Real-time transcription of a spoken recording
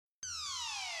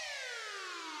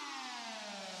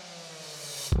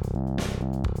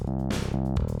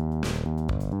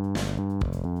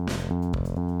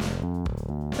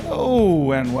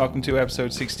Hello, and welcome to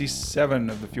episode 67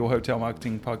 of the Fuel Hotel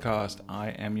Marketing Podcast. I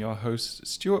am your host,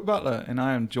 Stuart Butler, and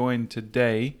I am joined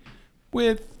today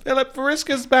with Philip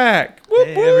Fariska's back. Whoop,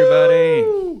 Hey, everybody.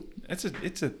 woo!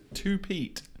 It's a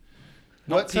two-peat.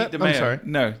 Not What's Pete that? DeMeo. I'm sorry.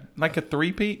 No, like a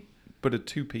three-peat, but a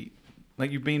two-peat.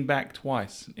 Like you've been back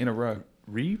twice in a row.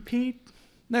 Repeat?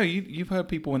 No, you've heard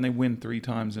people when they win 3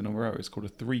 times in a row, it's called a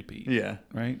three-peat. Yeah.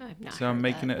 Right? I've not So I'm heard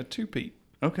making that. it a two-peat.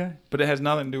 Okay. But it has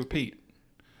nothing to do with Pete.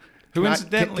 Who Can I-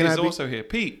 incidentally can I is be- also here.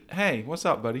 Pete, hey, what's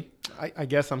up, buddy? I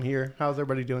guess I'm here. How's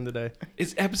everybody doing today?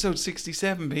 It's episode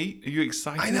 67, Pete. Are you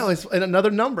excited? I know, it's another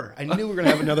number. I knew we were going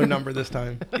to have another number this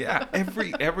time. Yeah,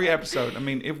 every episode. I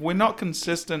mean, if we're not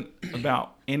consistent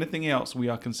about anything else, we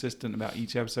are consistent about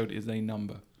each episode is a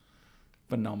number.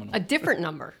 Phenomenal. A different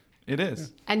number It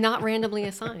is. and not randomly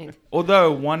assigned.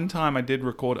 Although one time I did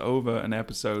record over an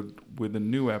episode with a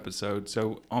new episode.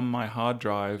 So on my hard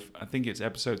drive, I think it's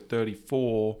episode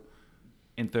 34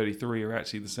 and 33 are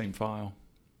actually the same file.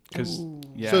 Because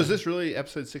yeah, So is this really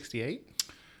episode 68?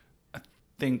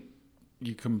 think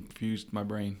you confused my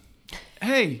brain.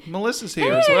 Hey, Melissa's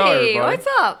here as well, Hey, everybody. what's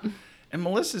up? And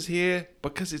Melissa's here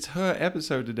because it's her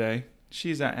episode today.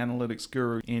 She's our analytics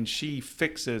guru, and she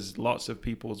fixes lots of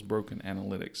people's broken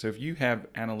analytics. So if you have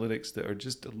analytics that are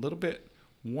just a little bit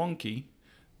wonky,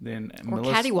 then Or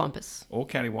cattywampus. or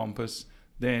cattywampus,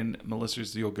 then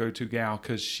Melissa's your go-to gal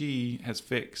because she has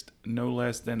fixed no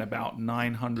less than about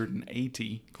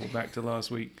 980, go back to last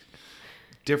week,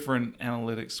 different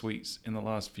analytics suites in the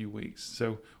last few weeks.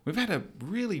 So we've had a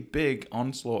really big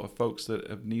onslaught of folks that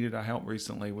have needed our help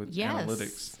recently with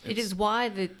analytics. It is why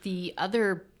the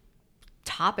other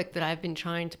topic that I've been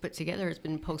trying to put together has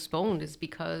been postponed, is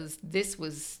because this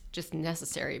was just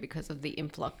necessary because of the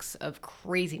influx of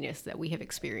craziness that we have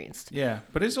experienced. Yeah,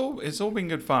 but it's all been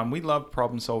good fun. We love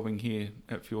problem solving here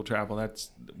at Fuel Travel.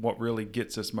 That's what really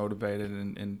gets us motivated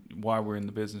and why we're in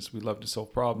the business. We love to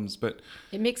solve problems, but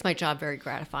It makes my job very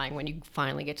gratifying when you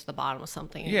finally get to the bottom of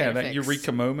something. And yeah, get it that fixed.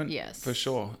 eureka moment, Yes. for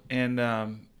sure. And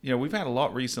we've had a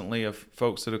lot recently of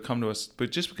folks that have come to us,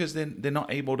 but just because they're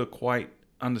not able to quite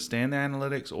understand the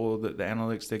analytics, or that the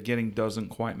analytics they're getting doesn't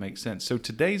quite make sense. So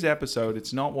today's episode,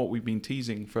 it's not what we've been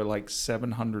teasing for like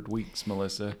 700 weeks,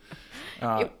 Melissa.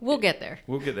 We'll get there.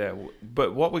 We'll get there.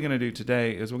 But what we're going to do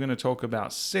today is we're going to talk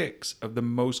about 6 of the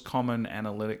most common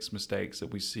analytics mistakes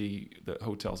that we see that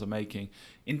hotels are making.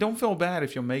 And don't feel bad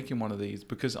if you're making one of these,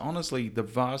 because honestly, the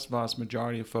vast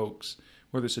majority of folks,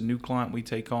 whether it's a new client we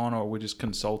take on or we're just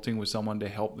consulting with someone to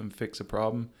help them fix a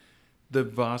problem, the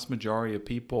vast majority of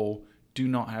people do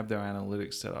not have their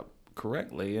analytics set up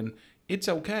correctly. And it's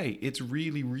okay. It's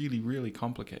really, really, really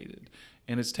complicated.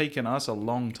 And it's taken us a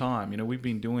long time. We've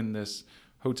been doing this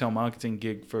hotel marketing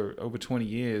gig for over 20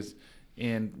 years.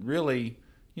 And really,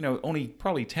 only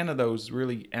probably 10 of those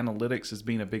really analytics has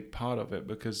been a big part of it,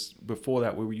 because before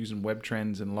that we were using web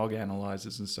trends and log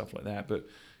analyzers and stuff like that. But,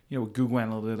 with Google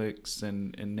Analytics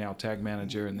and now Tag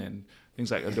Manager and then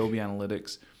things like Adobe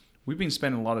Analytics, we've been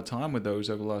spending a lot of time with those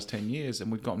over the last 10 years,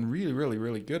 and we've gotten really, really,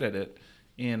 really good at it.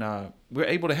 And we're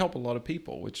able to help a lot of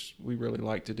people, which we really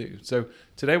like to do. So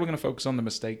today we're going to focus on the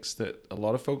mistakes that a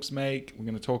lot of folks make. We're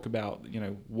going to talk about,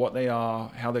 what they are,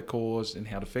 how they're caused, and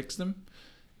how to fix them.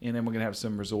 And then we're going to have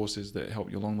some resources that help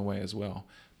you along the way as well.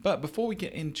 But before we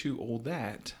get into all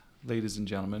that, ladies and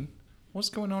gentlemen, what's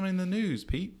going on in the news,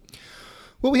 Pete?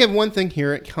 Well, we have one thing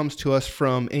here. It comes to us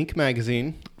from Inc.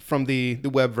 magazine, from the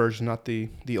web version, not the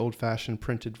old-fashioned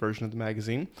printed version of the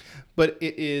magazine. But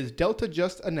it is Delta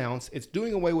just announced it's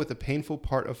doing away with the painful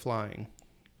part of flying,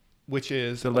 which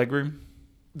is The legroom,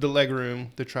 the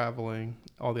legroom, the traveling,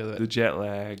 all the other. the jet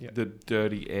lag, Yeah. the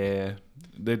dirty air.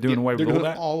 They're doing away They're with all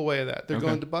doing that? all the way of that. They're Okay.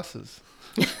 going to buses.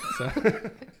 So,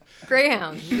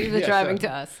 Greyhound, leave the Yeah, driving so-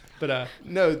 to us. but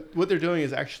no, what they're doing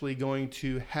is actually going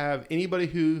to have anybody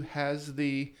who has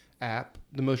the app,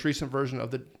 the most recent version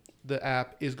of the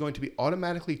app, is going to be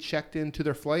automatically checked into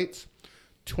their flights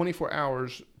 24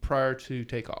 hours prior to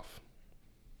takeoff.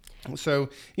 So,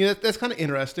 that's kind of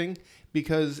interesting,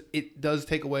 because it does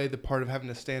take away the part of having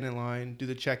to stand in line, do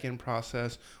the check-in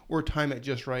process, or time it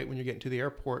just right when you're getting to the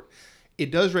airport. It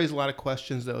does raise a lot of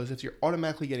questions, though, is if you're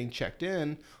automatically getting checked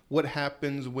in, what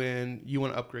happens when you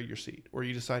want to upgrade your seat, or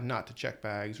you decide not to check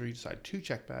bags, or you decide to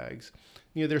check bags?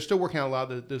 They're still working out a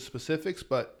lot of the specifics,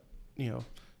 but,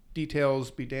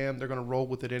 details be damned. They're going to roll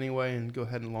with it anyway and go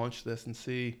ahead and launch this and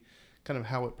see kind of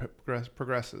how it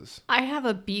progresses. I have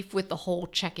a beef with the whole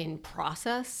check-in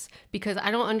process because I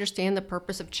don't understand the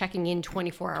purpose of checking in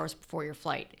 24 hours before your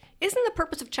flight. Isn't the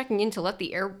purpose of checking in to let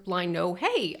the airline know,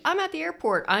 hey, I'm at the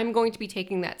airport, I'm going to be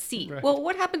taking that seat? Right. Well,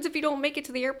 what happens if you don't make it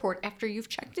to the airport after you've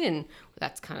checked in? Well,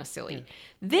 that's kind of silly. Yeah.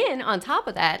 Then on top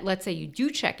of that, let's say you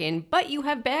do check in, but you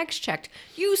have bags checked.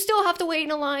 You still have to wait in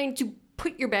a line to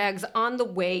put your bags on the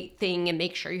weight thing and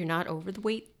make sure you're not over the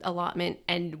weight allotment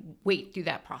and wait through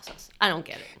that process. I don't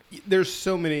get it. There's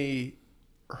so many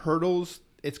hurdles.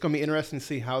 It's going to be interesting to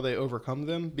see how they overcome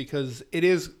them because it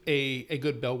is a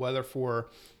good bellwether for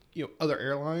other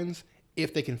airlines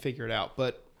if they can figure it out.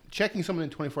 But checking someone in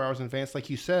 24 hours in advance, like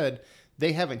you said,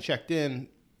 they haven't checked in.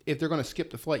 If they're going to skip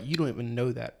the flight, you don't even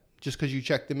know that. Just because you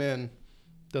checked them in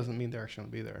doesn't mean they're actually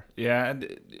going to be there. Yeah,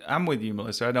 and I'm with you,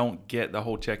 Melissa. I don't get the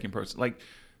whole check-in process. Like,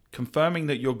 confirming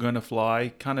that you're going to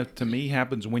fly kind of, to me,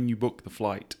 happens when you book the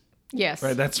flight. Yes.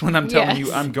 Right? That's when I'm telling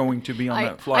you I'm going to be on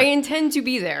that flight. I intend to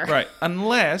be there. Right.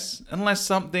 Unless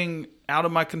something out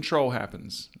of my control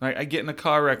happens. Right? I get in a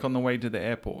car wreck on the way to the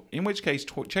airport. In which case,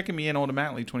 checking me in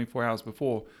automatically 24 hours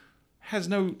before has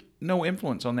no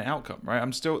influence on the outcome, right?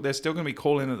 They're still going to be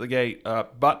calling at the gate,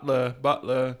 butler,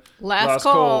 last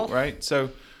call, right? So,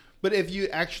 but if you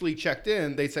actually checked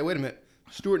in, they'd say, wait a minute,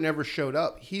 Stuart never showed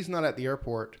up. He's not at the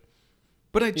airport.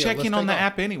 But I check in on the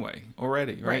app anyway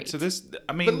already, right? So this,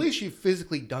 I mean, but at least you've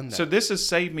physically done that. So this has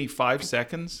saved me 5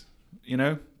 seconds,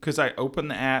 because I open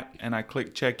the app and I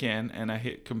click check in and I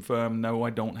hit confirm. No,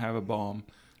 I don't have a bomb.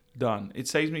 Done. It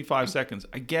saves me 5 seconds.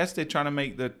 I guess they're trying to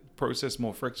make the process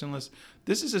more frictionless.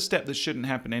 This is a step that shouldn't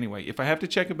happen anyway. If I have to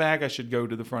check a bag, I should go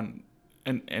to the front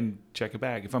and check a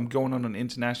bag. If I'm going on an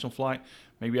international flight,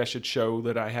 maybe I should show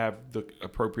that I have the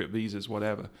appropriate visas,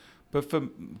 whatever. But for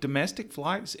domestic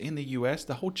flights in the US,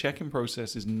 the whole check-in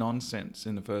process is nonsense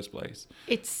in the first place.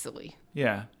 It's silly.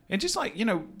 Yeah. And just like,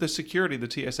 the security,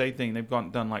 the TSA thing, they've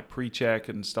done like pre-check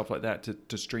and stuff like that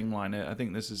to streamline it. I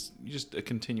think this is just a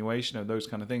continuation of those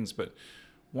kind of things. But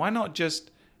why not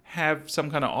just have some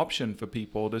kind of option for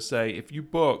people to say, if you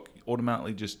book,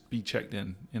 automatically just be checked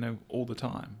in, all the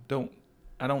time.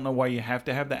 I don't know why you have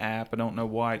to have the app. I don't know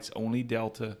why it's only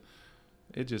Delta.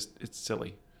 It's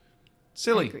silly.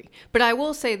 Silly. I agree. But I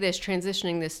will say this,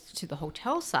 transitioning this to the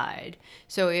hotel side.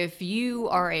 So if you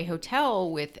are a hotel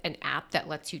with an app that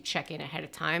lets you check in ahead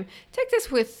of time, take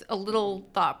this with a little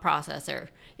thought processor.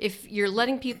 If you're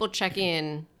letting people check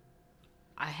in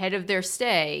ahead of their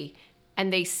stay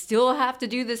and they still have to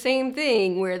do the same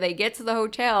thing where they get to the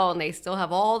hotel and they still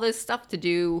have all this stuff to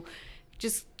do,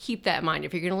 just keep that in mind.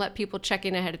 If you're going to let people check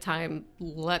in ahead of time,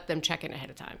 let them check in ahead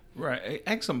of time. Right.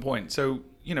 Excellent point. So,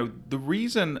 the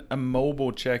reason a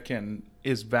mobile check-in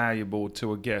is valuable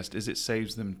to a guest is it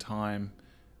saves them time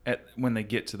when they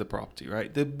get to the property,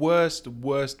 right? The worst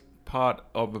part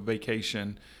of a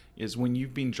vacation is when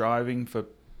you've been driving for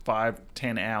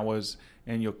 5-10 hours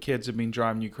and your kids have been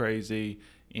driving you crazy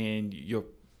and you're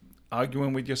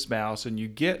arguing with your spouse and you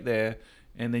get there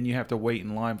and then you have to wait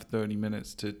in line for 30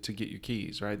 minutes to get your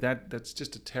keys, right? That's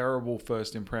just a terrible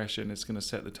first impression. It's going to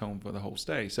set the tone for the whole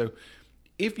stay. So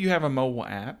if you have a mobile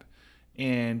app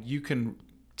and you can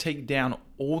take down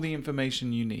all the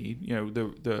information you need,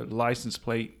 the license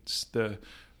plates, the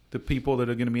people that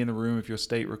are going to be in the room if your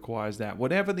state requires that,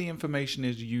 whatever the information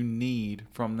is you need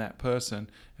from that person,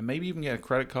 and maybe even get a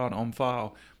credit card on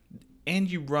file, and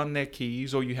you run their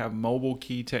keys or you have mobile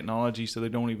key technology so they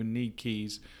don't even need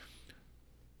keys,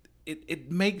 it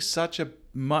makes such a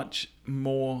much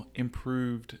more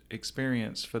improved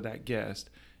experience for that guest.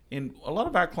 And a lot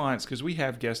of our clients, because we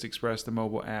have Guest Express, the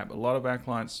mobile app, a lot of our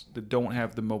clients that don't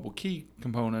have the mobile key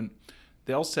component,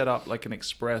 they'll set up like an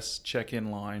express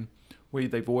check-in line where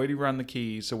they've already run the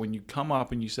keys. So when you come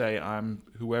up and you say, I'm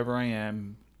whoever I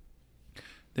am,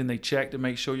 then they check to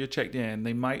make sure you're checked in.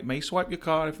 They may swipe your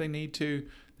card if they need to.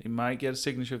 They might get a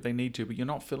signature if they need to, but you're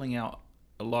not filling out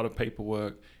a lot of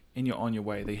paperwork and you're on your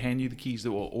way. They hand you the keys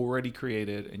that were already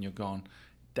created and you're gone.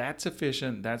 That's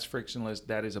efficient. That's frictionless.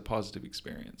 That is a positive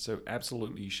experience. So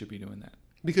absolutely, you should be doing that.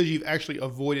 Because you've actually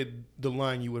avoided the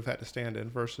line you would have had to stand in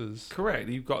versus... Correct.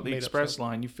 You've got the express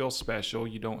line. You feel special.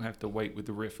 You don't have to wait with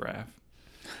the riffraff.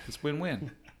 It's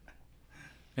win-win.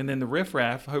 And then the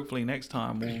riffraff, hopefully next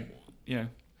time, will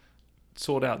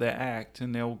sort out their act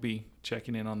and they'll be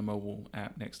checking in on the mobile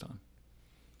app next time.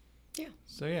 Yeah.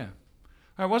 So, yeah.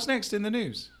 All right, what's next in the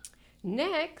news?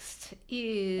 Next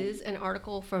is an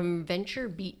article from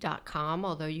VentureBeat.com,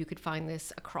 although you could find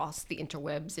this across the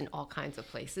interwebs in all kinds of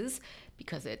places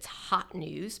because it's hot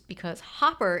news, because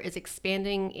Hopper is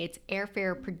expanding its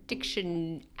airfare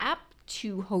prediction app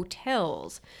to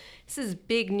hotels. This is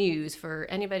big news for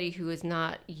anybody who has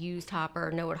not used Hopper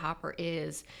or know what Hopper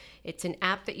is. It's an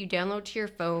app that you download to your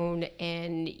phone,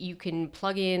 and you can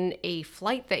plug in a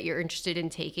flight that you're interested in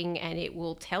taking, and it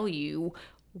will tell you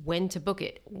when to book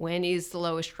it. When is the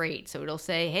lowest rate? So it'll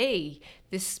say, hey,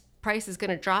 this price is going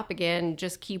to drop again,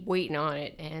 just keep waiting on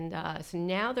it. And so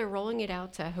now they're rolling it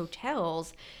out to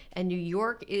hotels, and New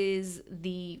York is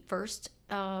the first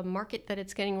market that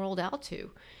it's getting rolled out to.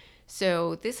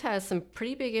 So this has some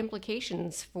pretty big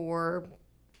implications for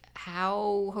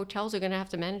how hotels are going to have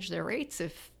to manage their rates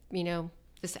if,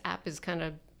 this app is kind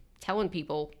of telling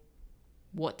people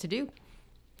what to do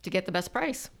to get the best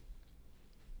price.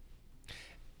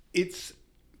 It's,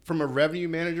 from a revenue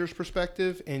manager's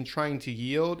perspective and trying to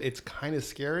yield, it's kind of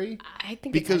scary. I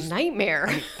think it's a nightmare.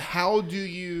 How do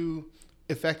you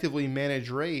effectively manage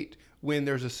rate when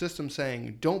there's a system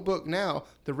saying, don't book now,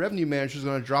 the revenue manager is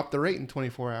going to drop the rate in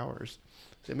 24 hours?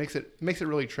 So it makes it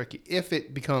really tricky if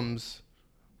it becomes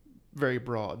very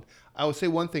broad. I would say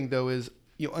one thing, though, is,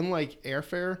 unlike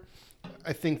airfare,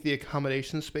 I think the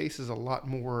accommodation space is a lot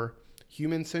more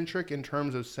human-centric in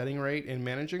terms of setting rate and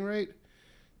managing rate.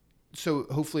 So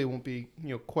hopefully it won't be,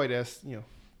 quite as,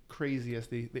 crazy as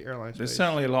the airline space. There's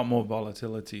certainly a lot more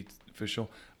volatility for sure.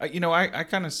 I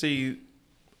kind of see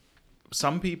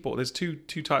some people, there's two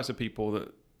types of people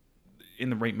that in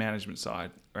the rate management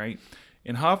side, right?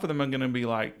 And half of them are going to be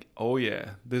like, oh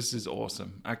yeah, this is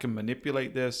awesome. I can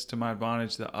manipulate this to my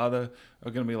advantage. The other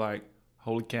are going to be like,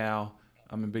 holy cow,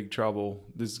 I'm in big trouble.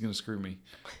 This is going to screw me.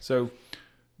 So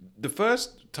the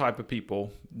first type of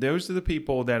people, those are the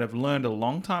people that have learned a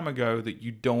long time ago that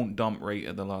you don't dump rate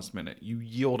at the last minute. You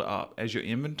yield up. As your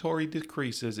inventory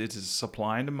decreases, it's a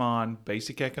supply and demand,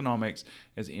 basic economics.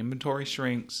 As inventory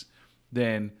shrinks,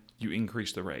 then you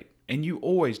increase the rate. And you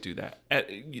always do that.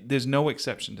 There's no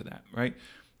exception to that, right?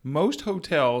 Most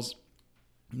hotels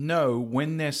know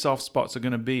when their soft spots are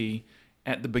going to be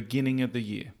at the beginning of the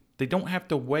year. They don't have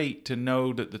to wait to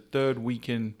know that the third week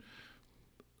in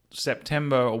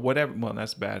September or whatever. Well,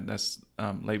 that's bad. That's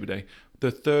Labor Day.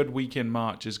 The third week in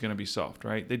March is going to be soft,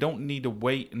 right? They don't need to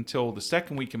wait until the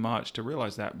second week in March to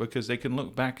realize that, because they can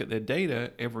look back at their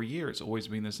data every year. It's always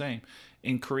been the same,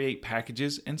 and create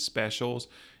packages and specials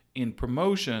in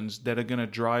promotions that are going to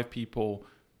drive people,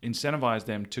 incentivize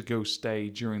them to go stay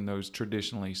during those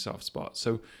traditionally soft spots.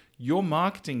 So your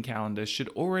marketing calendar should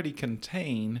already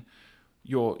contain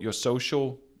your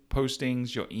social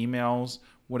postings, your emails,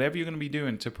 whatever you're going to be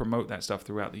doing to promote that stuff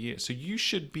throughout the year. So you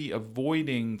should be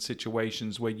avoiding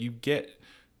situations where you get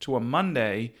to a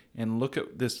Monday and look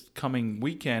at this coming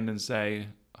weekend and say,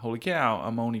 holy cow,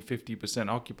 I'm only 50%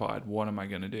 occupied. What am I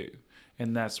going to do?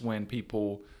 And that's when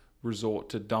people resort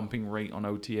to dumping rate on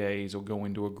OTAs or go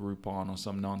into a Groupon or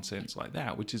some nonsense like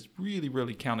that, which is really,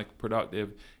 really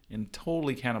counterproductive and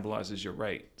totally cannibalizes your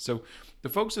rate. So the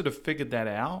folks that have figured that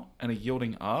out and are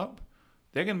yielding up,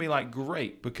 they're going to be like,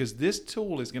 great, because this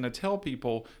tool is going to tell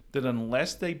people that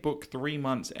unless they book 3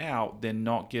 months out, they're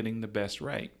not getting the best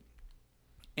rate.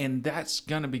 And that's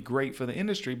going to be great for the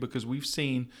industry, because we've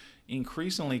seen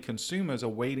increasingly consumers are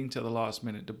waiting till the last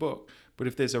minute to book. But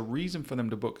if there's a reason for them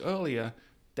to book earlier,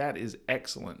 that is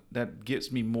excellent. That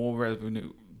gets me more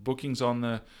revenue, bookings on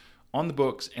the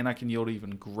books, and I can yield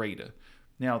even greater.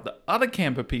 Now, the other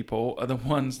camp of people are the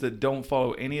ones that don't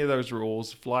follow any of those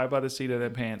rules, fly by the seat of their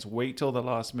pants, wait till the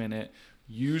last minute,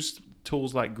 use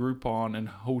tools like Groupon and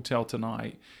Hotel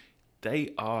Tonight.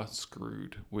 They are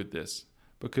screwed with this,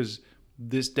 because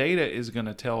this data is going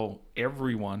to tell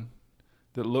everyone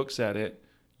that looks at it,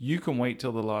 you can wait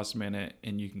till the last minute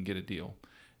and you can get a deal.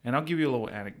 And I'll give you a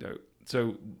little anecdote.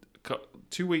 So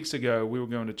 2 weeks ago, we were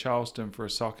going to Charleston for a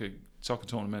soccer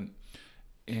tournament,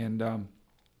 and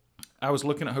I was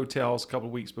looking at hotels a couple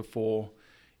of weeks before,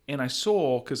 and I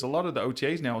saw, because a lot of the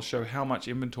OTAs now show how much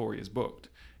inventory is booked,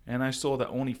 and I saw that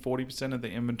only 40% of the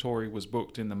inventory was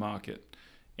booked in the market.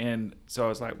 And so I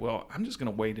was like, well, I'm just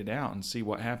going to wait it out and see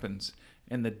what happens.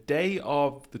 And the day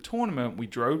of the tournament, we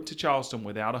drove to Charleston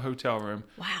without a hotel room.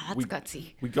 Wow, that's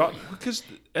gutsy. We got, because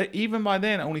even by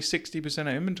then, only 60% of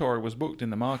inventory was booked in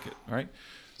the market, right?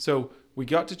 So we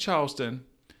got to Charleston,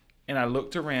 and I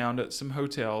looked around at some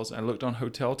hotels. I looked on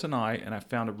Hotel Tonight, and I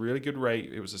found a really good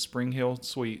rate. It was a Spring Hill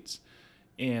Suites.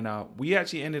 And we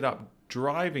actually ended up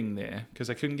driving there because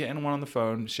I couldn't get anyone on the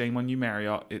phone. Shame on you,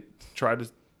 Marriott. It tried to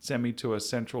send me to a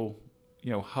central,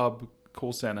 hub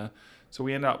call center. So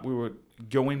we were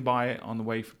going by it on the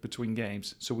way between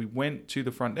games. So we went to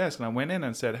the front desk, and I went in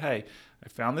and said, hey, I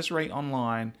found this rate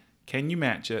online. Can you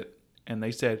match it? And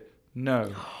they said,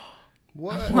 no.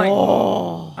 What?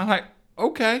 I'm like,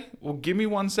 okay, well, give me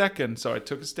 1 second. So I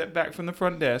took a step back from the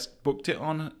front desk, booked it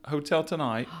on Hotel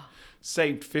Tonight,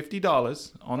 saved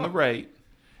 $50 on the rate,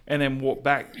 and then walked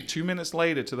back 2 minutes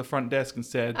later to the front desk and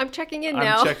said, I'm checking in I'm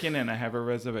now. checking in. I have a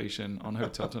reservation on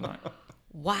Hotel Tonight.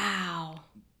 Wow.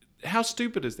 How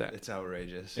stupid is that? It's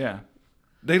outrageous. Yeah.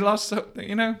 They lost, so,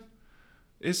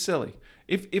 it's silly.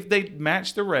 If they'd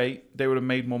matched the rate, they would have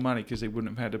made more money because they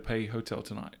wouldn't have had to pay Hotel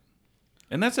Tonight.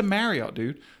 And that's a Marriott,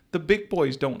 dude. The big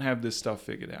boys don't have this stuff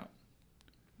figured out.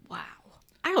 Wow.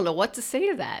 I don't know what to say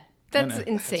to that. That's I know.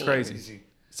 insane. It's crazy.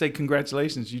 Say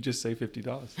congratulations, you just saved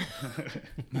 $50.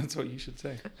 That's what you should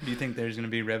say. Do you think there's going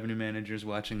to be revenue managers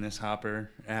watching this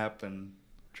Hopper app and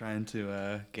trying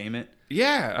to game it?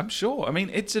 Yeah, I'm sure. I mean,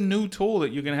 it's a new tool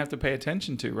that you're going to have to pay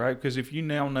attention to, right? Because if you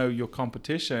now know your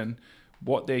competition,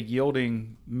 what their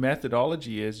yielding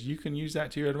methodology is, you can use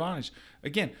that to your advantage.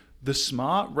 Again, the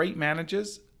smart rate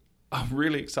managers, I'm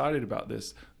really excited about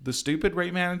this. The stupid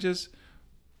rate managers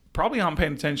probably aren't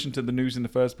paying attention to the news in the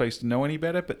first place to know any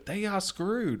better, but they are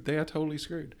screwed. They are totally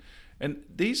screwed. And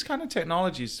these kind of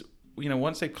technologies,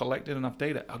 once they've collected enough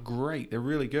data, are great. They're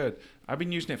really good. I've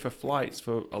been using it for flights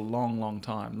for a long, long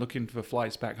time, looking for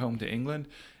flights back home to England,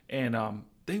 and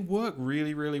they work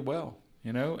really, really well.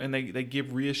 And they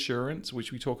give reassurance,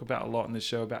 which we talk about a lot in this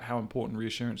show about how important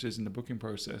reassurance is in the booking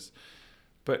process.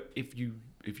 But if you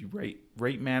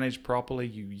rate manage properly,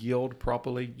 you yield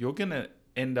properly, you're going to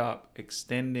end up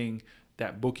extending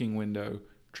that booking window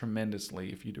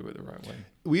tremendously if you do it the right way.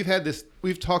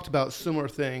 We've talked about similar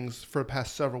things for the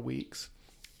past several weeks,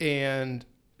 and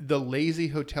the lazy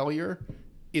hotelier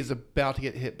is about to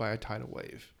get hit by a tidal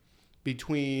wave.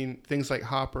 Between things like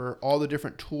Hopper, all the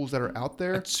different tools that are out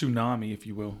there, A tsunami, if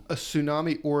you will. a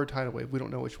tsunami or a tidal wave. We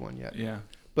don't know which one yet. Yeah.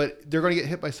 But they're going to get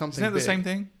hit by something Isn't that the big. same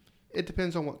thing? It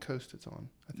depends on what coast it's on.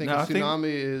 I think No, a I think-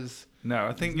 tsunami is... No,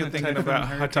 I think Isn't you're that thinking typhoon, about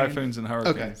hurricane? typhoons and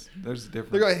hurricanes. There's a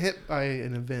difference. They're going to hit by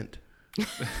an event. It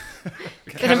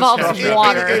involves Catastrophic.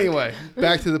 water. Anyway,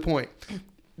 back to the point.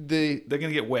 They're They're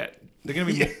going to get wet. They're going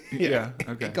to be... yeah.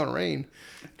 Okay. It's going to rain.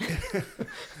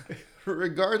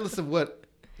 Regardless of what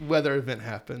weather event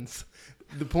happens,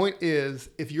 the point is,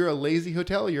 if you're a lazy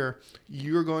hotelier,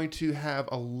 you're going to have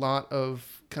a lot of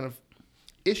kind of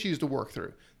issues to work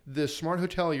through. The smart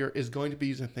hotelier is going to be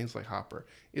using things like Hopper,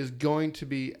 is going to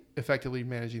be effectively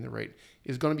managing the rate,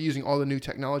 is going to be using all the new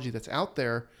technology that's out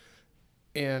there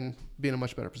and be in a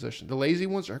much better position. The lazy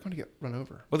ones are going to get run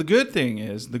over. Well, the good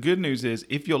news is,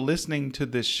 if you're listening to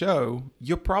this show,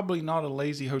 you're probably not a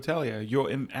lazy hotelier. You're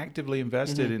actively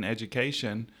invested in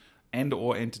education and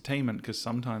or entertainment, because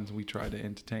sometimes we try to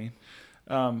entertain.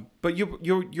 But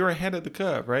you're ahead of the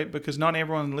curve, right? Because not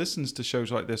everyone listens to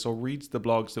shows like this or reads the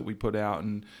blogs that we put out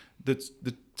and the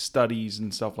studies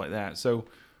and stuff like that. So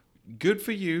good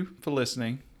for you for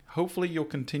listening. Hopefully you'll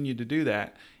continue to do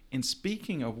that. And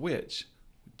speaking of which,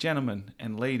 gentlemen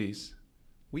and ladies,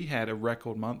 we had a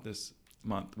record month this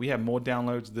month. We have more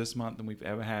downloads this month than we've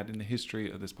ever had in the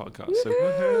history of this podcast.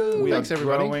 So we Thanks, are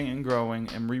everybody. growing and growing,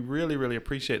 and we really, really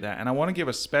appreciate that. And I want to give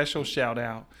a special shout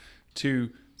out to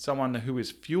someone who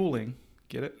is fueling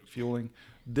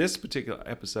this particular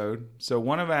episode. So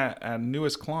one of our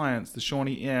newest clients, the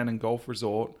Shawnee Inn and Golf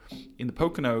Resort in the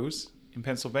Poconos in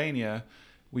Pennsylvania,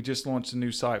 we just launched a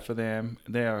new site for them.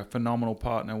 They're a phenomenal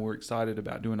partner. We're excited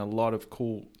about doing a lot of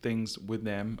cool things with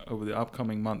them over the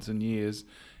upcoming months and years.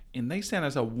 And they sent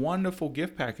us a wonderful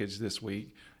gift package this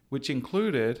week, which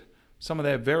included some of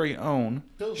their very own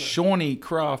Pilsner. Shawnee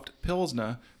Craft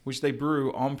Pilsner, which they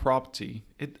brew on property.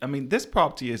 This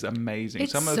property is amazing.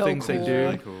 It's Some of the so things cool. they do,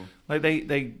 Really cool. like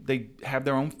they have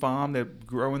their own farm. They're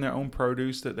growing their own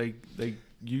produce that they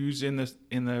use in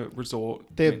the resort.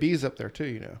 They have bees up there too,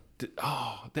 you know.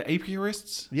 The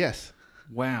apiarists. Yes.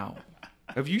 Wow.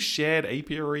 Have you shared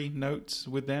apiary notes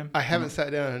with them? I haven't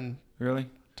sat down and Really?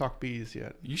 talked bees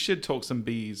yet. You should talk some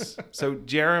bees. So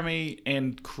Jeremy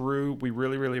and crew, we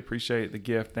really, really appreciate the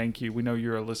gift. Thank you. We know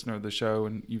you're a listener of the show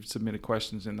and you've submitted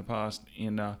questions in the past.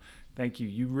 And thank you.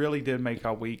 You really did make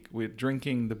our week with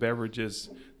drinking the beverages,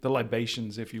 the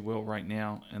libations, if you will, right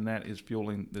now. And that is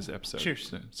fueling this episode.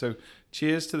 Cheers. So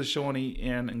cheers to the Shawnee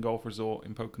Inn and Golf Resort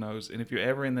in Poconos. And if you're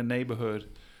ever in the neighborhood,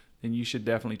 then you should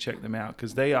definitely check them out,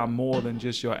 because they are more than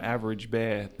just your average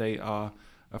bear. They are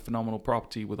a phenomenal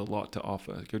property with a lot to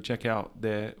offer. Go check out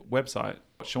their website,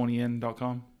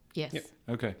 shawneeinn.com. Yes. Yep.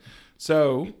 Okay.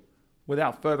 So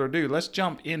without further ado, let's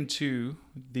jump into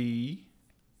the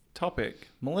topic.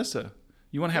 Melissa,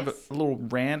 You want to have Yes. a little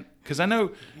rant? Because I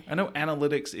know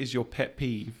analytics is your pet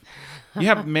peeve. You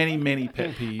have many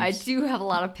pet peeves. I do have a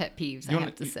lot of pet peeves, I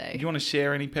have to say. You want to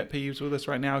share any pet peeves with us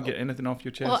right now? Get anything off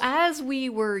your chest? Well, as we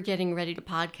were getting ready to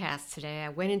podcast today, I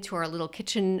went into our little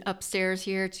kitchen upstairs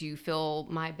here to fill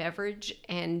my beverage,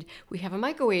 and we have a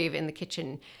microwave in the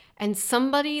kitchen. And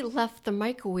somebody left the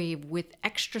microwave with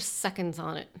extra seconds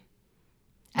on it.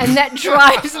 And that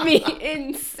drives me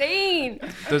insane.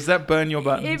 Does that burn your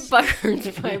buttons? It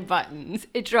burns my buttons.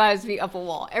 It drives me up a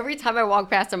wall. Every time I walk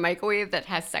past a microwave that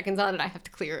has seconds on it, I have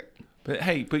to clear it. But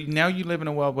hey, now you live in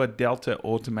a world where Delta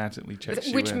automatically checks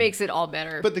you Which in. makes it all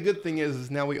better. But the good thing is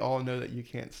now we all know that you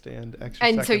can't stand extra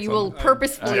And seconds so you on will the-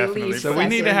 purposefully definitely. leave So we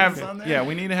need to seconds. have, on there? yeah,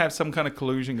 we need to have some kind of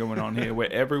collusion going on here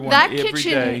where everyone That every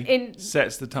kitchen day in-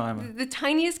 sets the timer. The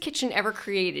tiniest kitchen ever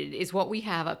created is what we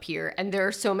have up here, and there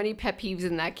are so many pet peeves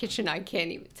in that kitchen I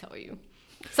can't even tell you.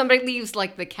 Somebody leaves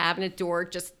like the cabinet door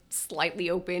just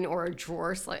slightly open or a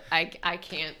drawer I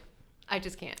can't. I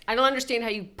just can't. I don't understand how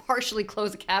you partially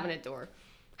close a cabinet door.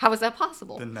 How is that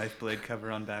possible? The knife blade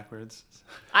cover on backwards.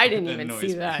 I didn't The even noise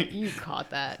see that. break. You caught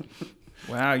that.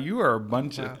 Wow, you are a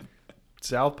bunch Wow. of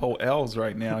South Pole elves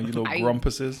right now, you little I-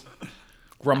 grumpuses.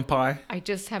 Grumpi. I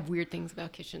just have weird things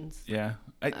about kitchens. Yeah.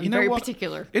 I'm You know very what?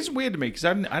 particular. It's weird to me because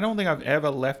I don't think I've ever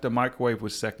left a microwave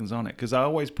with seconds on it because I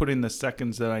always put in the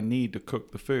seconds that I need to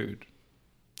cook the food.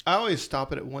 I always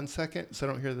stop it at 1 second so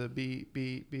I don't hear the beep,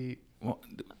 beep, beep. Well,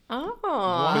 Oh,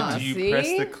 But do you see?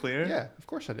 press the clear? Yeah, of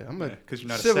course I do. I'm a 'cause you're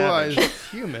not a civilized savage.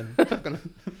 human. I'm not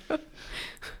gonna-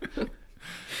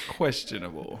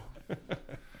 questionable.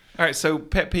 All right, so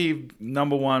pet peeve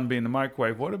number one being the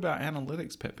microwave. What about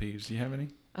analytics pet peeves? Do you have any?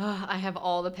 I have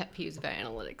all the pet peeves about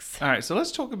analytics. All right, so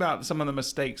let's talk about some of the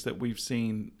mistakes that we've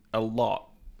seen a lot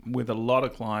with a lot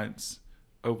of clients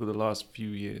over the last few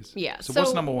years. Yeah, So,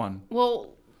 what's so- number one?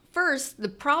 Well, first, the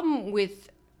problem with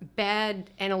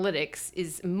bad analytics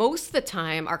is most of the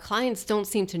time our clients don't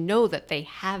seem to know that they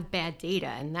have bad data,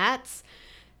 and that's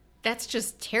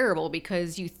just terrible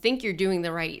because you think you're doing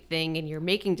the right thing and you're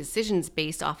making decisions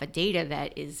based off of data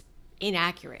that is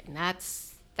inaccurate, and that's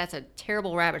a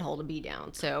terrible rabbit hole to be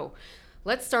down. So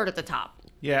let's start at the top.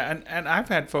 Yeah, and I've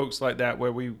had folks like that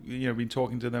where we been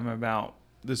talking to them about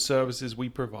the services we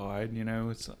provide,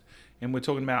 and we're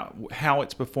talking about how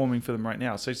it's performing for them right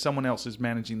now. So someone else is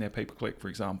managing their pay-per-click, for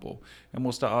example, and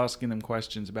we'll start asking them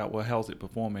questions about, well, how's it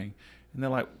performing? And they're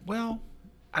like, well,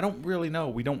 I don't really know.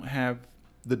 We don't have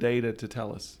the data to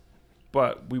tell us,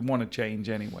 but we want to change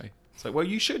anyway. It's like, well,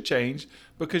 you should change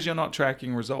because you're not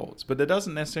tracking results, but that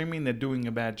doesn't necessarily mean they're doing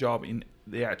a bad job in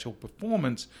the actual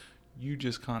performance. You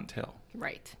just can't tell.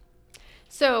 Right.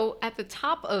 So at the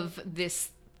top of this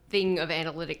thing of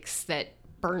analytics that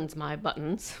burns my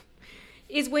buttons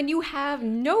is when you have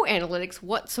no analytics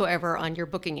whatsoever on your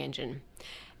booking engine.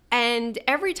 And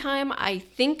every time I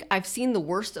think I've seen the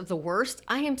worst of the worst,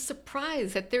 I am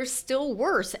surprised that there's still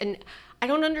worse. And I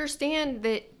don't understand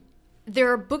that there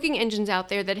are booking engines out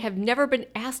there that have never been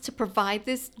asked to provide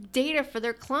this data for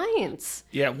their clients.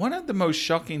 Yeah, one of the most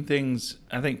shocking things,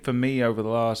 I think, for me over the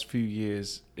last few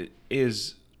years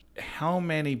is how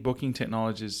many booking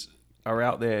technologies are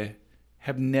out there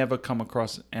have never come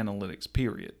across analytics,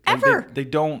 period. Ever. They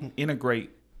don't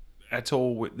integrate at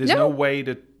all. There's No. no way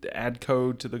to add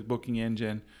code to the booking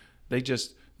engine.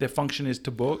 Their function is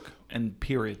to book and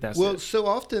period. That's Well, it. so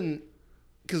often,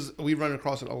 because we run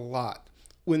across it a lot,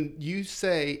 when you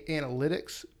say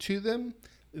analytics to them,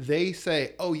 they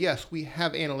say, oh, yes, we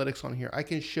have analytics on here. I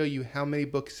can show you how many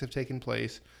bookings have taken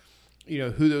place,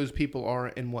 who those people are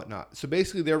and whatnot. So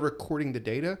basically, they're recording the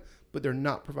data, but they're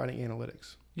not providing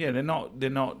analytics. Yeah, they're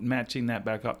not matching that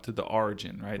back up to the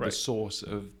origin, right? The Right. source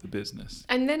of the business.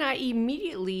 And then I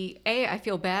immediately, I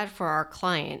feel bad for our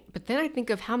client, but then I think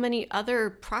of how many other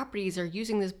properties are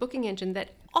using this booking engine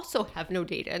that also have no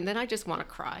data, and then I just want to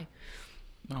cry.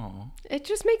 Oh, It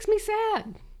just makes me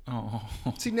sad. oh.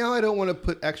 See, now I don't want to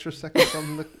put extra seconds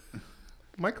on the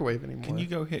microwave anymore. Can you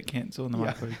go hit cancel in the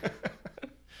microwave?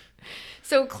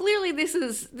 So clearly this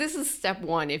is step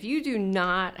one. If you do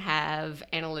not have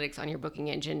analytics on your booking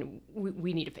engine,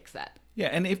 we need to fix that. Yeah,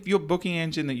 and if your booking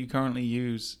engine that you currently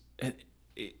use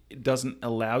it doesn't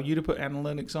allow you to put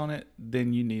analytics on it,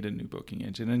 then you need a new booking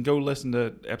engine. And go listen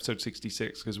to episode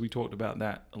 66 because we talked about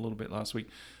that a little bit last week.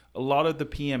 A lot of the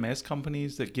PMS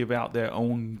companies that give out their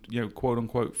own, quote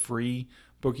unquote free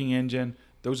booking engine,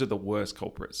 those are the worst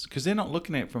culprits because they're not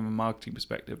looking at it from a marketing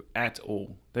perspective at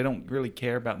all. They don't really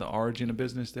care about the origin of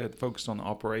business. They're focused on the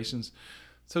operations.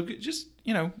 So just,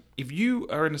 if you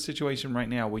are in a situation right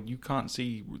now where you can't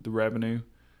see the revenue,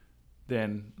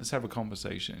 then let's have a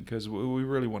conversation, because we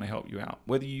really want to help you out.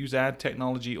 Whether you use ad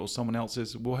technology or someone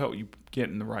else's, we'll help you get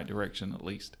in the right direction at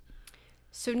least.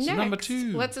 So next, number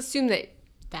 2. let's assume that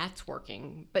that's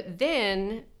working, but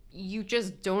then you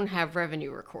just don't have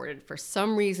revenue recorded for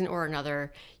some reason or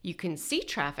another. You can see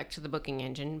traffic to the booking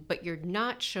engine, but you're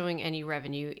not showing any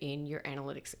revenue in your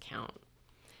analytics account.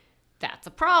 That's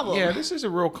a problem. Yeah, this is a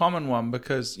real common one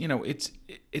because,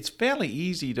 it's fairly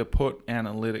easy to put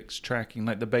analytics tracking,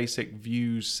 like the basic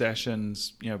views,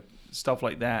 sessions, stuff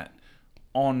like that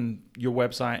on your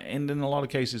website, and in a lot of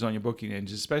cases on your booking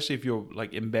engine, especially if you're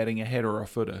like embedding a header or a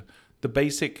footer. The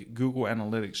basic Google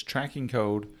Analytics tracking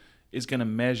code is going to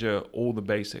measure all the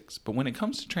basics. But when it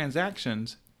comes to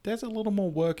transactions, there's a little more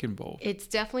work involved. It's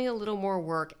definitely a little more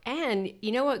work. And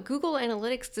you know what? Google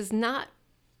Analytics does not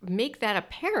make that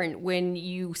apparent when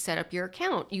you set up your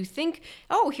account. You think,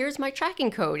 oh, here's my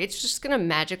tracking code. It's just going to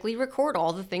magically record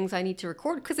all the things I need to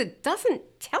record, because it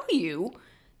doesn't tell you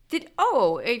that,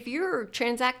 oh, if you're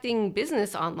transacting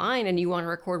business online and you want to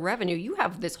record revenue, you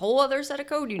have this whole other set of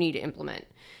code you need to implement.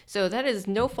 So that is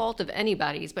no fault of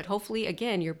anybody's, but hopefully,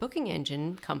 again, your booking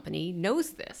engine company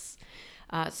knows this.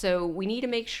 So we need to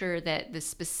make sure that the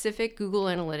specific Google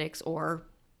Analytics or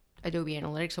Adobe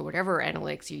Analytics or whatever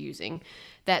analytics you're using,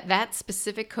 that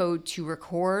specific code to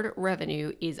record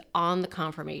revenue is on the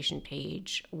confirmation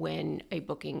page when a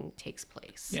booking takes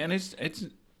place. Yeah, and it's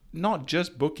not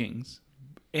just bookings.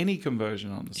 Any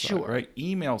conversion on the site, Sure. right?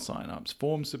 Email signups,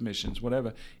 form submissions,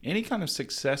 whatever. Any kind of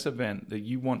success event that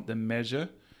you want to measure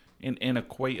and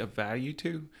equate a value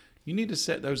to, you need to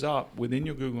set those up within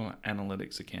your Google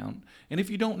Analytics account. And if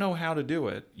you don't know how to do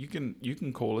it, you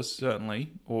can call us,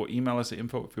 certainly, or email us at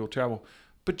info@fieldtravel.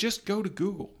 But just go to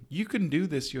Google. You can do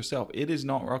this yourself. It is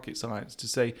not rocket science to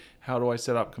say, how do I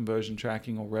set up conversion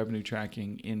tracking or revenue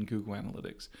tracking in Google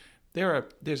Analytics?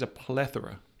 There's a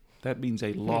plethora. That means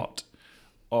a lot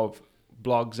of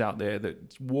blogs out there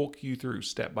that walk you through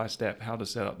step by step how to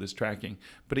set up this tracking.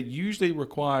 But it usually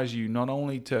requires you not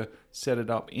only to set it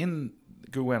up in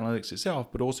Google Analytics itself,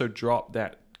 but also drop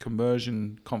that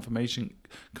conversion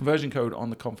code on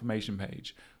the confirmation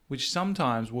page, which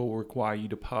sometimes will require you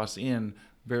to pass in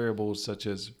variables such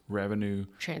as revenue,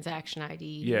 Transaction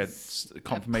IDs,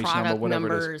 confirmation product number, whatever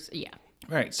numbers, it is. yeah.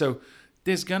 Right. So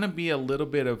there's going to be a little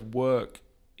bit of work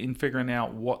in figuring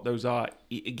out what those are.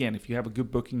 Again, if you have a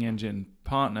good booking engine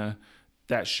partner,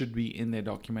 that should be in their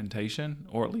documentation,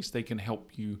 or at least they can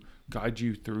help you, guide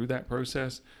you through that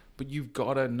process. But you've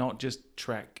got to not just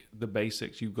track the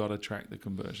basics, you've got to track the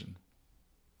conversion.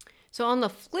 So on the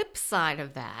flip side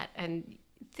of that, and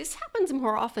this happens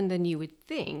more often than you would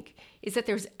think, is that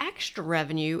there's extra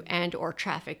revenue and or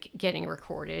traffic getting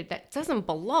recorded that doesn't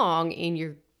belong in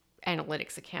your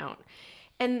analytics account.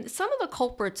 And some of the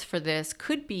culprits for this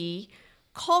could be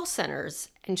call centers.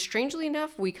 And strangely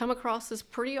enough, we come across this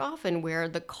pretty often where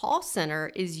the call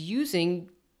center is using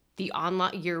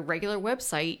your regular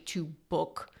website to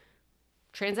book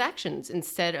transactions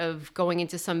instead of going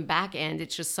into some back end.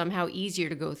 It's just somehow easier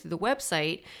to go through the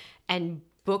website and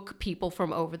book people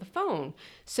from over the phone.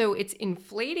 So it's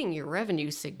inflating your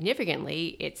revenue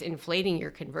significantly. It's inflating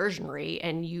your conversion rate,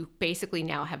 and you basically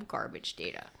now have garbage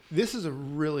data. This is a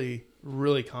really,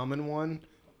 really common one,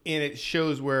 and it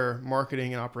shows where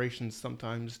marketing and operations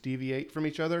sometimes deviate from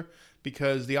each other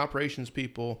because the operations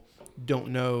people don't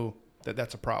know that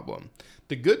that's a problem.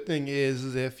 The good thing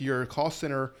is if your call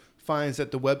center finds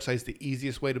that the website is the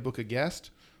easiest way to book a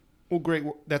guest, well, great.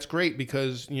 That's great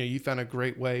because you found a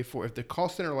great way for, if the call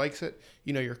center likes it,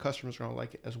 your customers are going to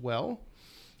like it as well.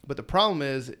 But the problem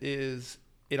is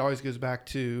it always goes back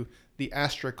to the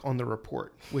asterisk on the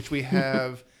report, which we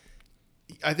have.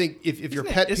 I think if your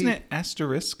pet peeve, isn't it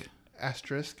asterisk?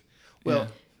 Asterisk. Well,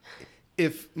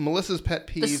 if Melissa's pet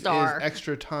peeve is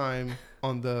extra time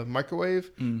on the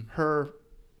microwave, her,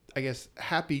 I guess,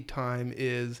 happy time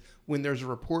is when there's a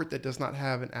report that does not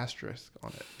have an asterisk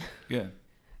on it. Yeah.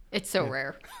 It's so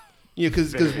rare.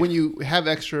 Because when you have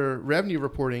extra revenue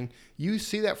reporting, you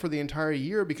see that for the entire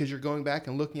year because you're going back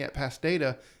and looking at past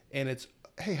data, and it's,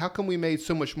 hey, how come we made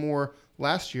so much more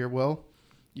last year? Well,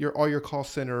 all your call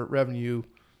center revenue,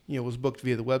 was booked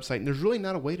via the website, and there's really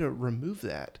not a way to remove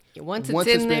that. Once it's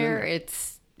in there,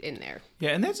 it's in there. Yeah,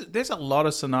 and there's a lot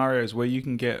of scenarios where you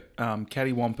can get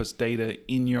cattywampus data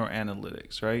in your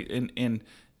analytics, right? And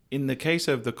in the case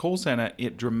of the call center,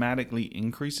 it dramatically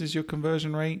increases your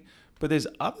conversion rate, but there's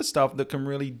other stuff that can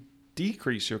really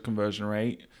decrease your conversion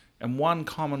rate. And one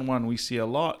common one we see a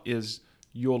lot is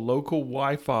your local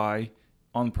Wi-Fi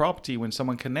on property. When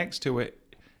someone connects to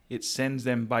it, it sends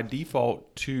them by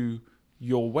default to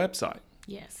your website.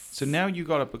 Yes. So now you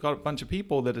got a bunch of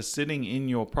people that are sitting in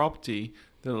your property,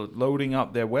 that are loading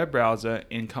up their web browser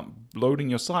and loading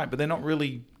your site, but they're not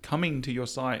really coming to your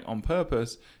site on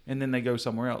purpose, and then they go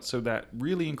somewhere else. So that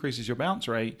really increases your bounce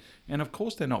rate. And of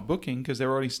course, they're not booking because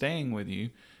they're already staying with you.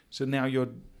 So now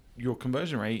your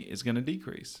conversion rate is going to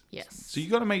decrease. Yes. So you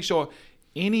got to make sure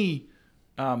any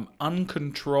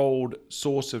uncontrolled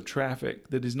source of traffic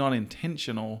that is not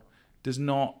intentional does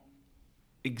not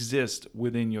exist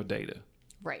within your data.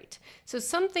 Right. So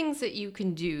some things that you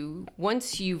can do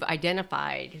once you've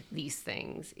identified these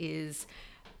things is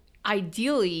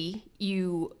ideally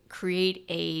you create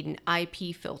an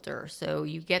IP filter. So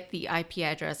you get the IP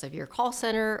address of your call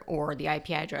center or the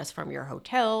IP address from your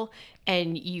hotel,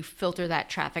 and you filter that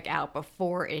traffic out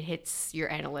before it hits your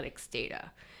analytics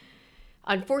data.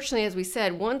 Unfortunately, as we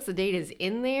said, once the data is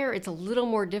in there, it's a little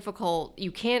more difficult.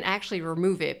 You can't actually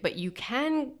remove it, but you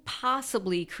can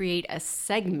possibly create a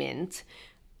segment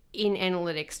in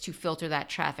analytics to filter that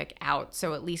traffic out.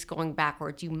 So at least going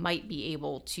backwards, you might be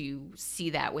able to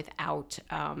see that without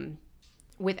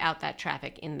that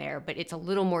traffic in there. But it's a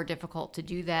little more difficult to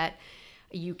do that.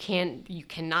 You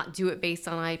cannot do it based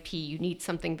on IP. You need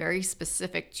something very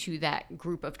specific to that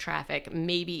group of traffic.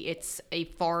 Maybe it's a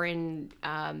foreign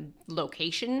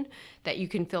location that you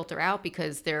can filter out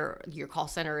because your call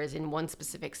center is in one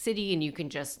specific city, and you can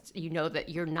just, that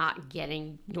you're not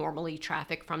getting normally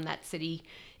traffic from that city.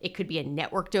 It could be a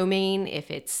network domain. If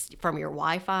it's from your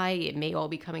Wi-Fi, it may all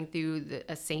be coming through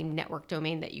a same network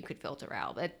domain that you could filter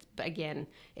out. But again,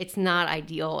 it's not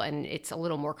ideal, and it's a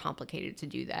little more complicated to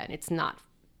do that. And it's not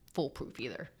foolproof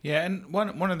either. Yeah, and one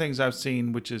of the things I've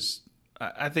seen, which is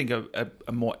I think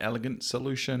a more elegant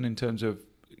solution in terms of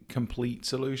complete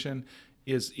solution,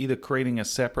 is either creating a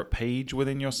separate page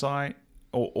within your site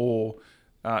or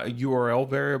a URL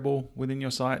variable within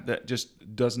your site that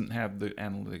just doesn't have the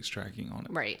analytics tracking on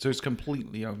it. Right. So it's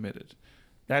completely omitted.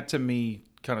 That to me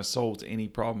kind of solves any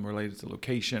problem related to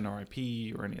location or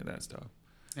IP or any of that stuff.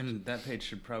 And that page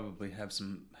should probably have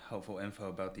some helpful info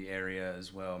about the area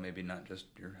as well. Maybe not just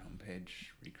your homepage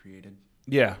recreated.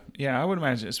 Yeah, I would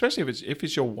imagine, especially if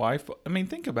it's your Wi-Fi. I mean,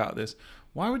 think about this.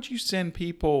 Why would you send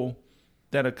people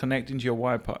that are connecting to your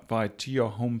Wi-Fi to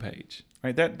your homepage?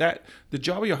 Right? That the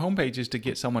job of your homepage is to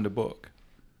get someone to book.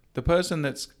 The person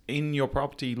that's in your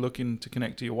property looking to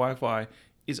connect to your Wi-Fi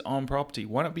is on property.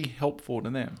 Why not be helpful to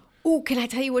them? Oh, can I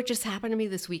tell you what just happened to me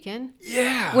this weekend?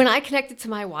 Yeah. When I connected to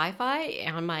my Wi-Fi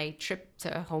on my trip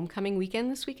to homecoming weekend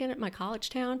this weekend at my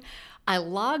college town, I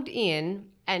logged in,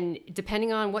 and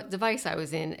depending on what device I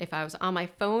was in, if I was on my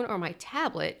phone or my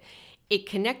tablet, it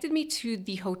connected me to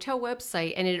the hotel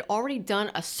website, and it had already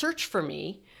done a search for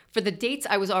me for the dates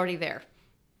I was already there.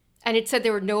 And it said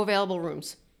there were no available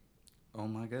rooms. Oh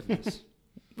my goodness.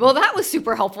 Well, that was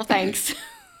super helpful. Thanks.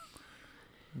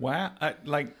 Wow.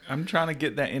 I'm trying to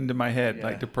get that into my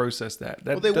head, to process that.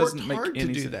 That They doesn't worked make hard to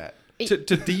any do sense. that.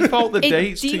 To default the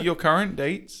dates to your current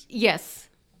dates? Yes.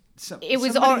 It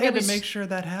was to make sure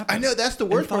that happened. I know, that's the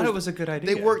worst I thought part. it was a good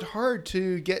idea. They worked hard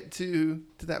to get to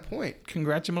that point.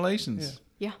 Congratulations.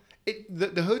 Yeah.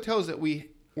 The hotels that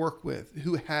we work with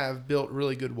who have built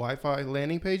really good Wi-Fi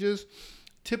landing pages,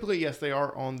 typically, yes, they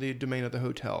are on the domain of the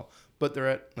hotel, but they're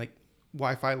at like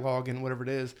Wi-Fi login, whatever it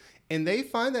is. And they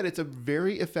find that it's a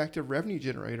very effective revenue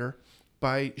generator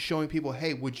by showing people,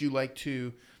 hey, would you like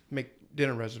to make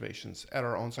dinner reservations at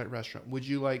our on-site restaurant? Would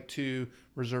you like to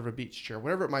reserve a beach chair?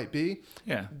 Whatever it might be.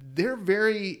 Yeah. They're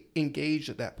very engaged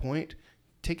at that point.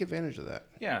 Take advantage of that.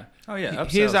 Yeah. Oh, yeah.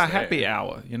 Here's Upsells our there. happy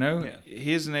hour, Yeah.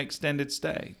 Here's an extended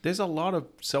stay. There's a lot of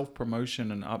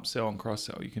self-promotion and upsell and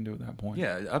cross-sell you can do at that point.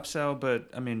 Yeah, upsell, but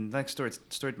I mean, like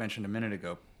Stuart mentioned a minute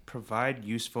ago, provide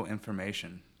useful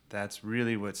information. That's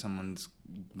really what someone's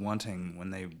wanting when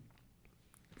they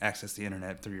access the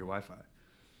internet through your Wi-Fi.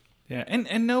 Yeah,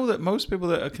 and know that most people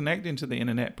that are connecting to the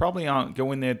internet probably aren't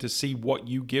going there to see what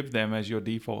you give them as your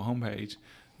default homepage.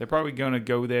 They're probably going to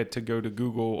go there to go to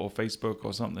Google or Facebook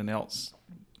or something else.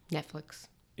 Netflix.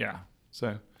 Yeah,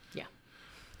 so. Yeah.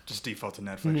 Just default to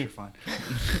Netflix, you're fine.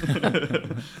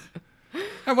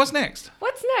 And what's next?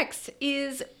 What's next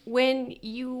is when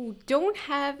you don't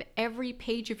have every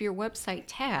page of your website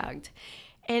tagged.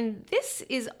 And this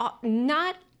is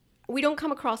we don't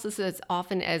come across this as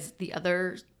often as the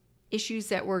other issues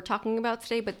that we're talking about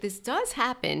today, but this does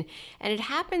happen. And it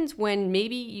happens when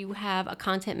maybe you have a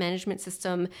content management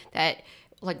system that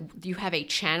like you have a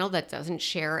channel that doesn't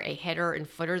share a header and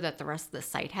footer that the rest of the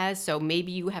site has. So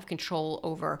maybe you have control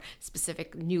over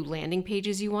specific new landing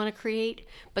pages you want to create,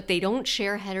 but they don't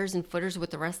share headers and footers with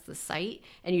the rest of the site.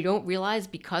 And you don't realize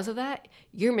because of that,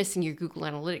 you're missing your Google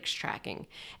Analytics tracking.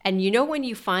 And you know when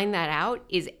you find that out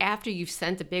is after you've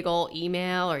sent a big old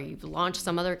email or you've launched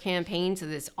some other campaign to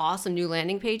this awesome new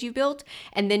landing page you built.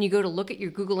 And then you go to look at your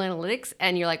Google Analytics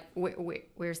and you're like, wait,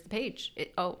 where's the page?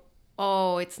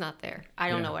 Oh, it's not there. I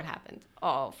don't know what happened.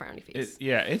 Oh, frowny face.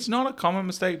 It's not a common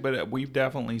mistake, but we've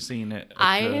definitely seen it occur.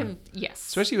 I have, yes.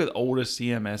 Especially with older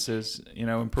CMSs,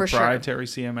 and proprietary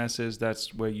CMSs,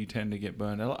 that's where you tend to get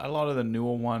burned. A lot of the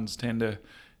newer ones tend to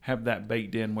have that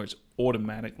baked in where it's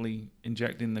automatically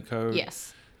injecting the code.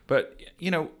 Yes. But,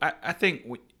 I think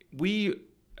we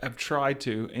have tried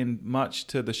to, and much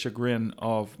to the chagrin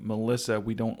of Melissa,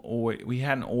 we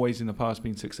hadn't always in the past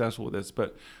been successful with this,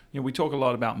 but we talk a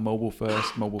lot about mobile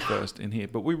first in here,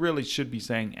 but we really should be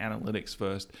saying analytics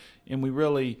first, and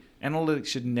analytics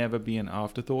should never be an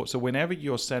afterthought. So whenever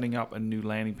you're setting up a new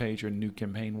landing page or a new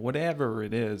campaign, whatever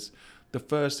it is, the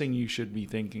first thing you should be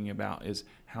thinking about is,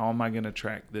 how am I going to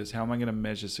track this? How am I going to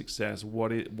measure success?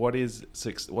 What does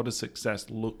success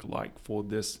look like for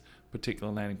this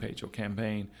particular landing page or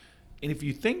campaign? And if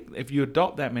you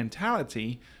adopt that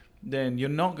mentality, then you're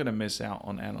not going to miss out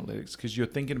on analytics because you're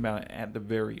thinking about it at the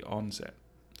very onset.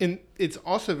 And it's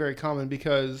also very common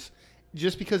because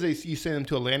just because you send them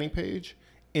to a landing page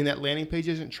and that landing page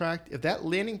isn't tracked, if that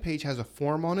landing page has a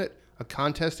form on it, a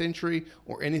contest entry,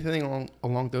 or anything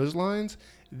along those lines,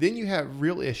 then you have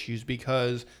real issues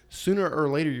because sooner or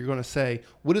later you're going to say,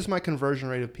 what is my conversion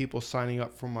rate of people signing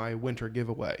up for my winter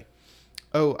giveaway?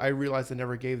 Oh, I realized I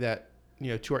never gave that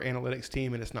to our analytics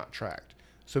team and it's not tracked.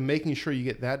 So making sure you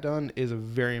get that done is a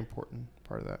very important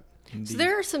part of that. Indeed. So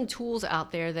there are some tools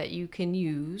out there that you can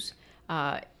use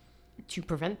to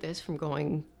prevent this from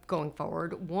going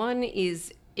forward. One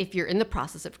is if you're in the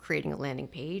process of creating a landing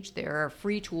page, there are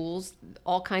free tools,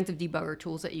 all kinds of debugger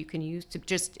tools that you can use to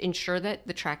just ensure that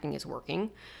the tracking is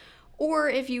working. Or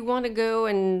if you want to go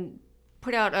and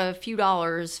put out a few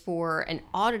dollars for an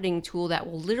auditing tool that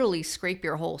will literally scrape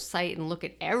your whole site and look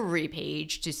at every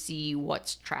page to see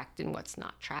what's tracked and what's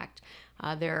not tracked.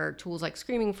 There are tools like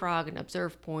Screaming Frog and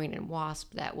Observe Point and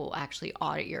Wasp that will actually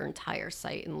audit your entire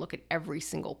site and look at every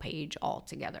single page all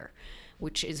together,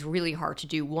 which is really hard to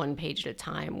do one page at a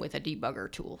time with a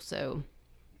debugger tool. So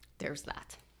there's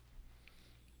that.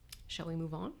 Shall we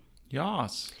move on?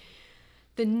 Yes.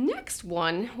 The next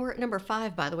one, we're at number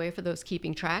 5, by the way, for those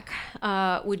keeping track,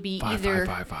 would be Five.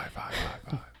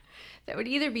 That would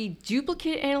either be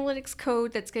duplicate analytics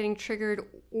code that's getting triggered,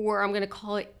 or I'm going to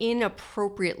call it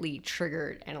inappropriately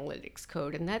triggered analytics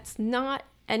code. And that's not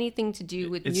anything to do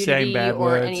with nudity or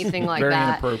words. anything like Very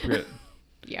that. inappropriate.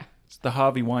 Yeah. It's the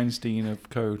Harvey Weinstein of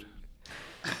code.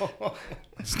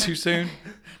 It's too soon?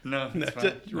 No, it's fine.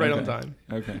 Just right on time.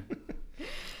 Okay.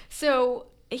 So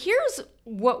here's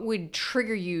what would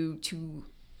trigger you to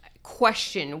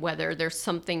question whether there's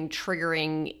something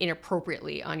triggering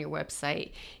inappropriately on your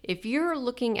website. If you're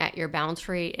looking at your bounce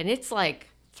rate and it's like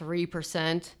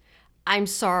 3%, I'm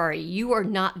sorry, you are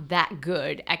not that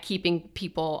good at keeping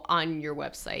people on your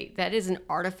website. That is an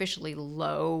artificially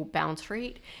low bounce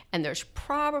rate, and there's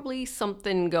probably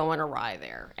something going awry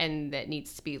there, and that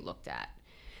needs to be looked at.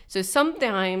 So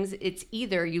sometimes it's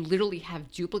either you literally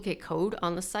have duplicate code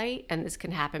on the site, and this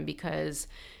can happen because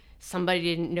somebody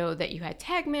didn't know that you had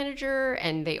Tag Manager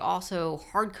and they also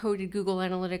hard-coded Google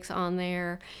Analytics on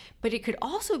there. But it could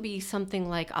also be something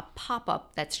like a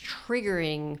pop-up that's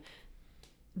triggering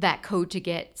that code to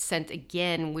get sent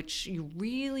again, which you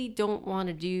really don't want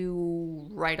to do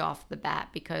right off the bat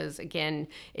because, again,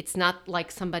 it's not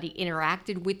like somebody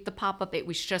interacted with the pop-up. It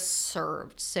was just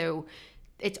served. So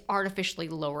it's artificially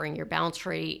lowering your bounce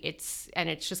rate. It's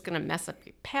just going to mess up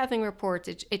your pathing reports.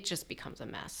 It just becomes a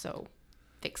mess. So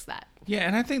fix that. Yeah,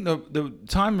 and I think the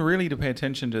time really to pay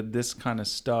attention to this kind of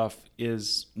stuff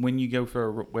is when you go for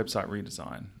a website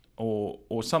redesign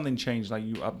or something changed, like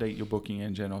you update your booking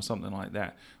engine or something like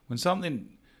that. When something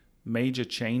major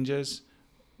changes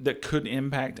that could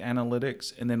impact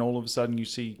analytics, and then all of a sudden you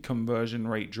see conversion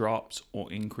rate drops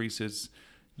or increases,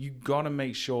 you got to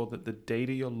make sure that the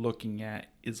data you're looking at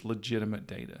is legitimate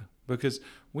data. Because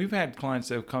we've had clients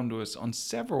that have come to us on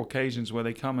several occasions where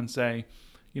they come and say,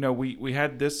 we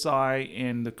had this site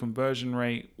and the conversion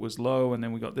rate was low, and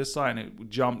then we got this site and it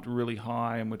jumped really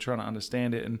high, and we're trying to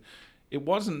understand it. And it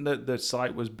wasn't that the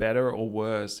site was better or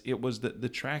worse. It was that the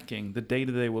tracking, the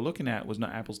data they were looking at was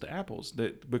not apples to apples.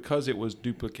 That because it was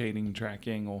duplicating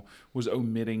tracking or was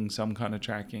omitting some kind of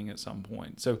tracking at some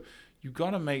point. So you've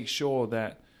got to make sure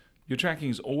that Your tracking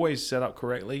is always set up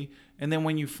correctly. And then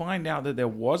when you find out that there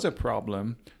was a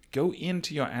problem, go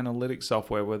into your analytics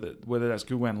software, whether that's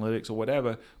Google Analytics or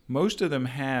whatever. Most of them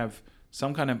have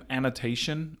some kind of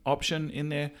annotation option in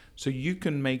there, so you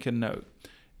can make a note.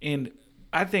 And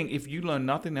I think if you learn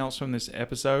nothing else from this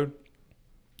episode,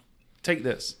 take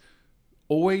this.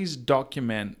 Always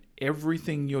document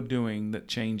everything you're doing that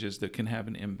changes that can have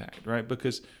an impact, right?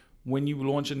 Because when you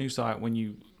launch a new site, when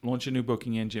you launch a new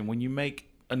booking engine, when you make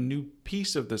a new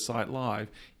piece of the site live,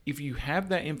 if you have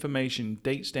that information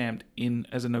date stamped in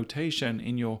as a notation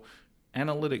in your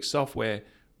analytics software,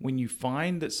 when you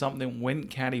find that something went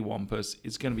cattywampus,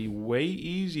 it's going to be way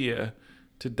easier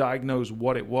to diagnose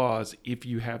what it was if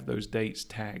you have those dates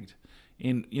tagged.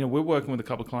 And we're working with a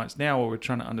couple of clients now where we're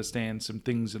trying to understand some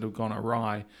things that have gone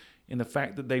awry. And the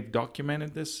fact that they've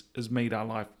documented this has made our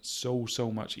life so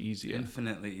much easier.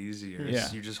 Infinitely easier. Yeah.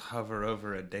 You just hover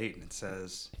over a date and it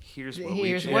says, here's what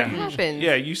Here's we what changed. happened.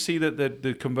 Yeah, you see that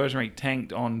the conversion rate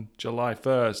tanked on July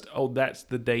 1st. Oh, that's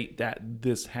the date that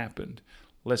this happened.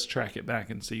 Let's track it back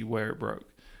and see where it broke.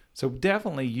 So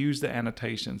definitely use the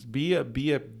annotations. Be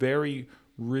a very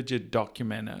rigid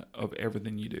documenter of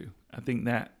everything you do. I think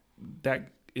that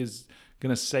is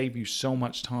going to save you so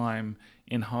much time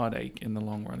and heartache in the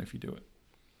long run if you do it.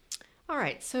 All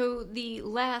right, so the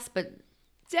last but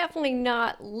definitely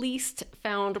not least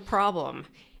found problem,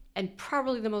 and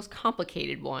probably the most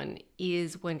complicated one,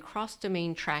 is when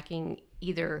cross-domain tracking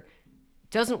either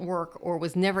doesn't work or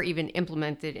was never even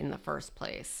implemented in the first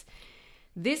place.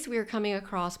 This we are coming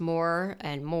across more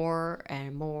and more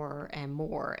and more and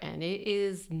more, and it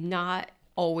is not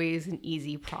always an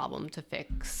easy problem to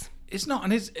fix. It's not,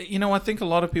 and it's, I think a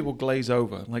lot of people glaze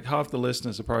over. Like half the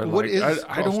listeners are probably What like, is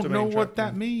I don't know cross-domain what that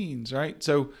tracking? means, right?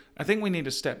 So I think we need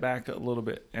to step back a little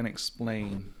bit and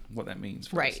explain what that means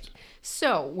first. Right.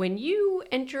 So when you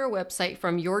enter a website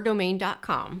from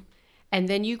yourdomain.com and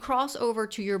then you cross over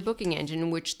to your booking engine,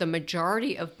 which the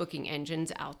majority of booking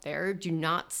engines out there do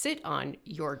not sit on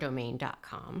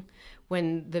yourdomain.com,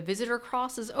 when the visitor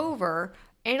crosses over,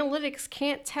 analytics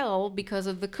can't tell because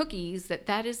of the cookies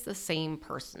that is the same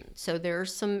person. So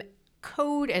there's some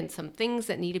code and some things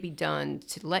that need to be done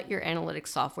to let your analytics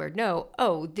software know,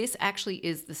 oh, this actually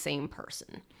is the same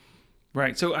person.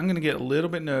 Right. So I'm going to get a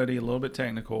little bit nerdy, a little bit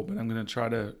technical, but I'm going to try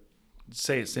to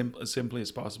say it as simply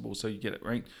as possible so you get it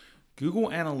right. Google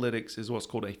Analytics is what's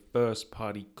called a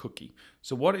first-party cookie.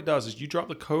 So what it does is you drop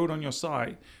the code on your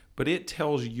site, but it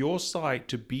tells your site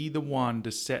to be the one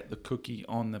to set the cookie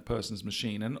on the person's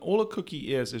machine. And all a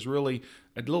cookie is really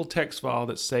a little text file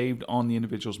that's saved on the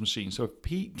individual's machine. So if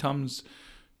Pete comes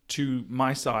to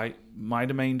my site,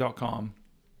 mydomain.com,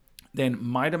 then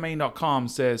mydomain.com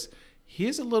says,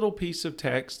 here's a little piece of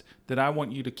text that I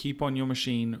want you to keep on your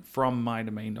machine from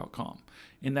mydomain.com.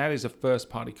 And that is a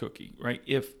first-party cookie, right?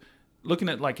 If looking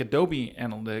at like Adobe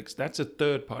Analytics, that's a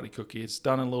third-party cookie. It's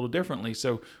done a little differently.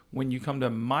 So when you come to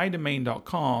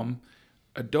mydomain.com,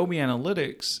 Adobe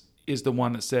Analytics is the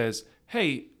one that says,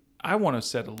 hey, I want to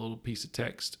set a little piece of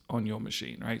text on your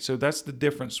machine, right? So that's the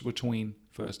difference between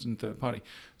first and third party.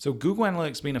 So Google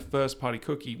Analytics being a first-party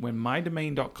cookie, when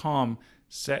mydomain.com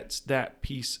sets that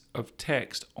piece of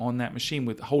text on that machine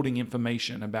with holding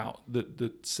information about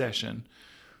the session,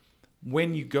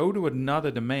 when you go to another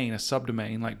domain, a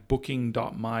subdomain like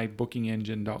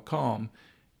booking.mybookingengine.com,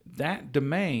 that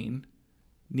domain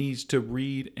needs to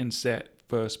read and set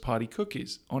first-party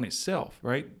cookies on itself,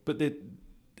 right? But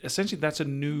essentially that's a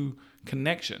new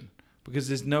connection because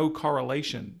there's no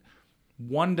correlation.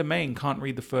 One domain can't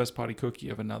read the first-party cookie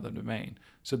of another domain.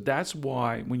 So that's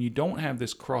why when you don't have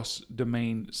this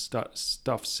cross-domain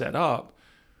stuff set up,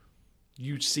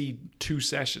 you see two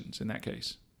sessions in that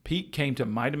case. Pete came to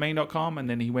mydomain.com and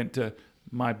then he went to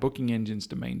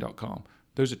mybookingengines.domain.com.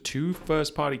 Those are two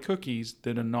first-party cookies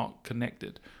that are not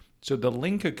connected. So the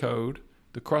linker code,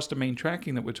 the cross-domain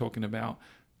tracking that we're talking about,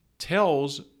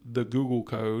 tells the Google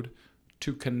code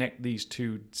to connect these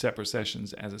two separate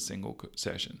sessions as a single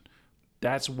session.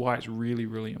 That's why it's really,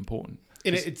 really important.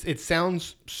 And it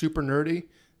sounds super nerdy,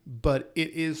 but it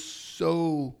is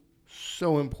so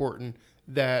important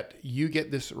that you get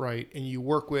this right and you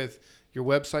work with your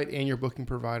website and your booking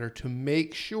provider to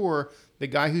make sure the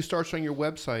guy who starts on your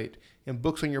website and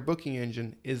books on your booking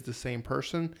engine is the same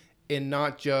person and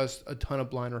not just a ton of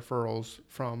blind referrals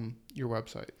from your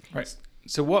website. Right.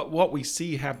 So what we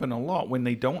see happen a lot when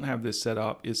they don't have this set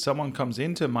up is someone comes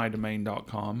into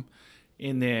mydomain.com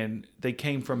and then they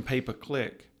came from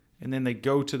pay-per-click and then they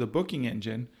go to the booking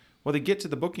engine. Well, they get to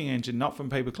the booking engine not from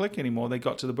pay-per-click anymore. They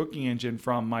got to the booking engine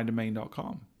from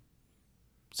mydomain.com.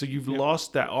 So you've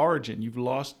lost that origin. You've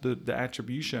lost the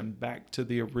attribution back to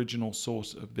the original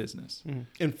source of business.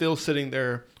 And Phil's sitting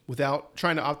there without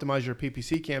trying to optimize your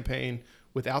PPC campaign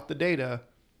without the data,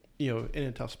 in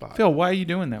a tough spot. Phil, why are you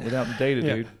doing that without the data,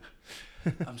 Yeah. dude?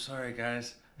 I'm sorry,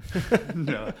 guys.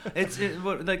 No, it's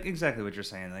like exactly what you're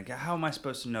saying. Like, how am I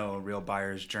supposed to know a real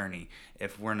buyer's journey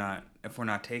if we're not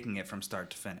taking it from start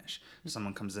to finish?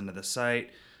 Someone comes into the site,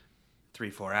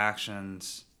 3-4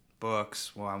 actions,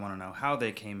 books. Well, I want to know how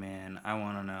they came in. I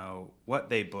want to know what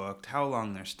they booked, how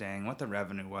long they're staying, what the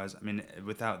revenue was. I mean,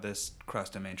 without this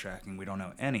cross-domain tracking, we don't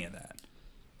know any of that.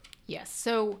 Yes.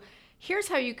 So here's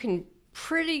how you can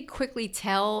pretty quickly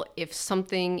tell if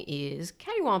something is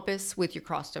cattywampus with your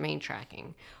cross-domain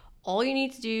tracking. All you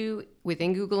need to do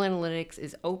within Google Analytics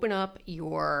is open up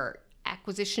your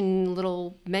acquisition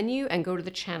little menu and go to the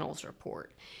channels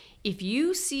report. If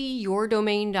you see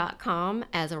yourdomain.com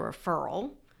as a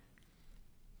referral,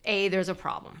 there's a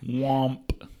problem.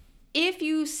 Womp. If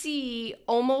you see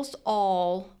almost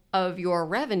all of your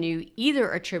revenue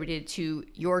either attributed to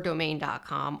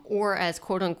yourdomain.com or as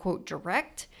quote unquote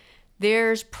direct,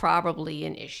 there's probably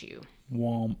an issue.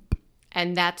 Womp.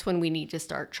 And that's when we need to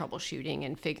start troubleshooting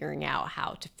and figuring out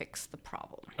how to fix the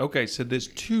problem. Okay, so there's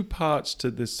two parts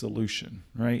to this solution,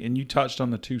 right? And you touched on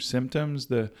the two symptoms: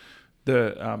 the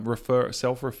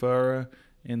self-referrer,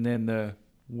 and then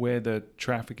where the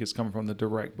traffic is coming from, the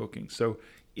direct booking. So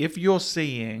if you're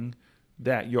seeing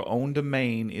that your own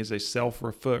domain is a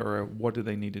self-referrer, what do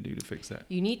they need to do to fix that?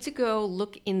 You need to go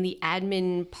look in the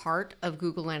admin part of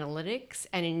Google Analytics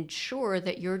and ensure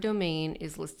that your domain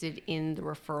is listed in the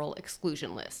referral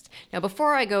exclusion list. Now,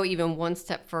 before I go even one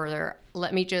step further,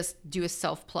 let me just do a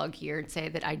self-plug here and say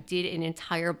that I did an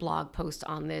entire blog post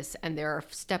on this, and there are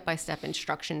step-by-step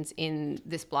instructions in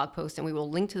this blog post, and we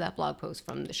will link to that blog post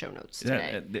from the show notes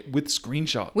today. With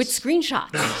screenshots. With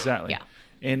screenshots. Exactly. Yeah.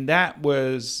 And that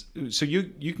was, so you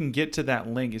can get to that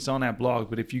link. It's on our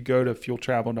blog, but if you go to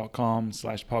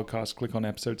fueltravel.com/podcast, click on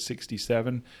episode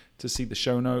 67 to see the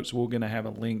show notes, we're going to have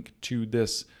a link to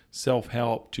this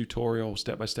self-help tutorial,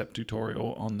 step-by-step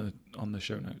tutorial on the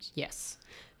show notes. Yes.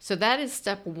 So that is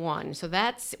step one. So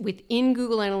that's within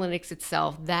Google Analytics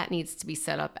itself. That needs to be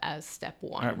set up as step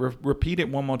one. All right, repeat it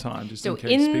one more time, just So in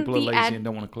case in people are the lazy and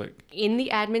don't want to click. In the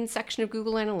admin section of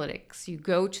Google Analytics, you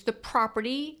go to the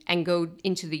property and go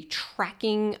into the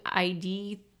tracking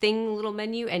ID thing little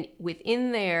menu, and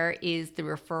within there is the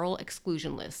referral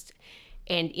exclusion list.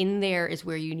 And in there is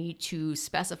where you need to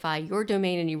specify your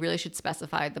domain, and you really should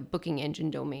specify the booking engine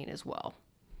domain as well.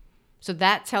 So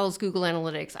that tells Google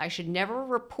Analytics I should never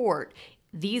report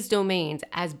these domains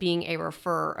as being a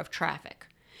referrer of traffic.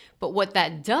 But what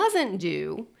that doesn't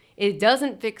do, it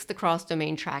doesn't fix the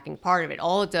cross-domain tracking part of it.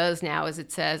 All it does now is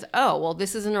it says, oh, well,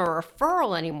 this isn't a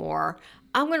referral anymore.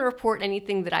 I'm going to report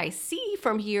anything that I see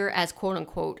from here as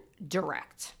quote-unquote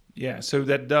direct. Yeah, so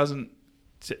that doesn't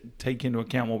take into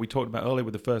account what we talked about earlier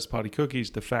with the first-party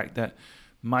cookies, the fact that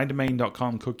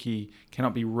mydomain.com cookie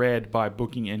cannot be read by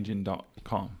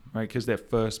bookingengine.com, right? Because they're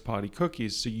first-party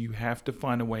cookies, so you have to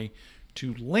find a way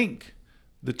to link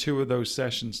the two of those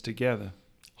sessions together.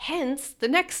 Hence, the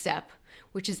next step,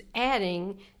 which is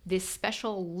adding this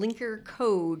special linker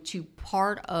code to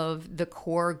part of the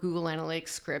core Google Analytics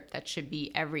script that should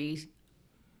be every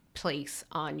place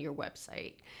on your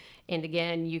website. And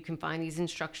again, you can find these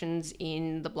instructions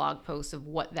in the blog post of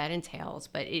what that entails,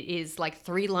 but it is like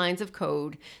 3 lines of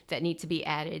code that need to be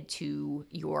added to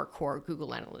your core Google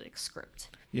Analytics script.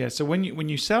 Yeah, so when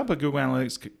you set up a Google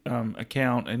Analytics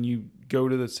account and you go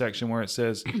to the section where it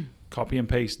says copy and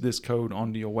paste this code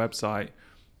onto your website,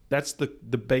 that's the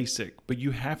basic, but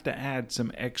you have to add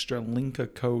some extra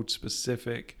linker code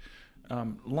specific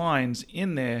lines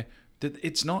in there. That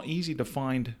it's not easy to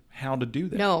find how to do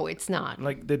that. No, it's not.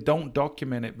 Like, they don't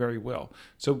document it very well.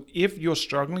 So if you're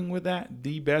struggling with that,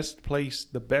 the best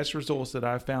resource that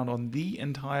I've found on the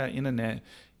entire internet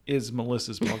is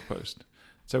Melissa's blog post.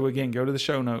 So again, go to the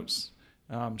show notes,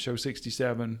 show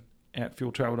 67 at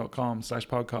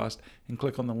fueltravel.com/podcast, and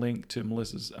click on the link to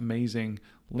Melissa's amazing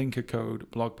linker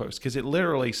code blog post, because it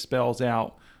literally spells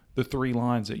out the 3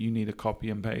 lines that you need to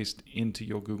copy and paste into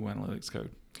your Google Analytics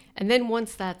code. And then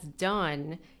once that's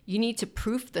done, you need to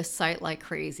proof the site like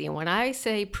crazy. And when I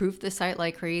say proof the site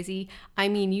like crazy, I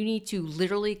mean you need to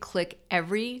literally click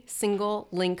every single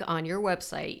link on your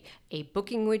website, a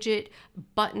booking widget,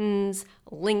 buttons,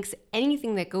 links,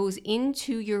 anything that goes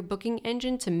into your booking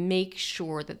engine to make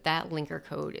sure that that linker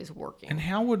code is working. And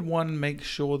how would one make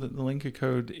sure that the linker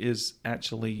code is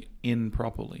actually in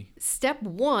properly? Step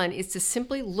 1 is to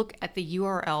simply look at the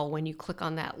URL when you click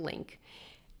on that link.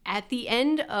 At the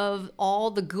end of all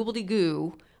the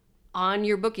gobbledygoo on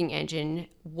your booking engine,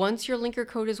 once your linker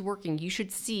code is working, you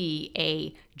should see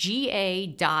a GA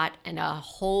dot and a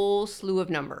whole slew of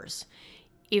numbers.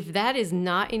 If that is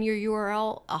not in your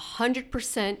URL,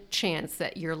 100% chance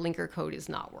that your linker code is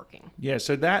not working. Yeah,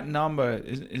 so that number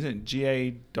isn't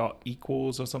GA dot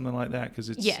equals or something like that, because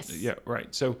it's Yes. Yeah,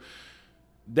 right. So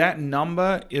that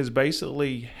number is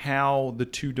basically how the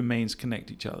two domains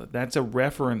connect each other. That's a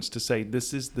reference to say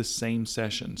this is the same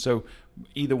session. So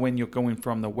either when you're going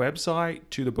from the website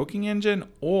to the booking engine,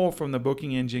 or from the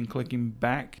booking engine clicking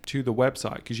back to the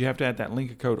website, because you have to add that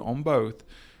linker code on both.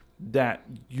 That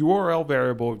URL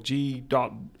variable G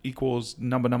dot equals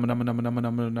number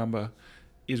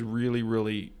is really,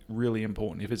 really, really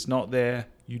important. If it's not there,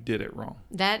 you did it wrong.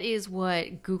 That is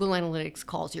what Google Analytics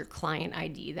calls your client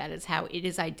ID. That is how it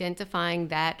is identifying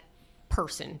that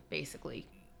person, basically.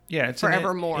 Yeah, it's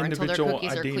forevermore an until their individual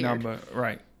cookies are ID cleared. number,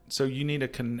 right? So you need to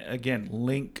again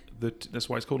link that's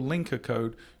why it's called linker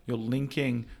code. You're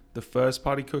linking the first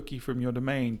party cookie from your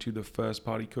domain to the first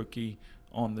party cookie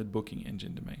on the booking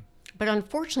engine domain. But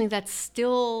unfortunately, that's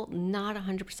still not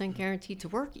 100% guaranteed to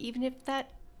work, even if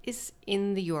that is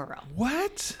in the URL.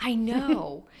 What? I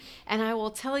know. And I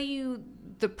will tell you,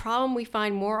 the problem we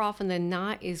find more often than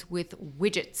not is with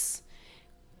widgets.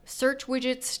 Search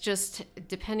widgets, just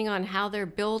depending on how they're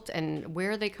built and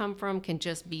where they come from, can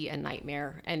just be a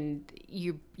nightmare. And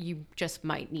you just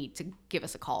might need to give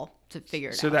us a call to figure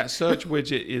it out. So that search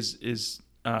widget is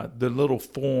the little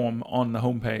form on the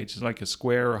homepage. It's like a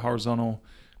square or horizontal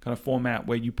kind of format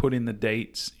where you put in the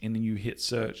dates and then you hit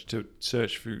search to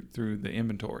search through the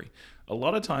inventory. A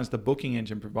lot of times the booking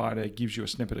engine provider gives you a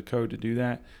snippet of code to do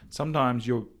that. Sometimes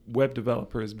your web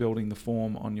developer is building the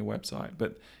form on your website,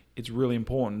 but it's really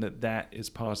important that that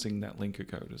is passing that linker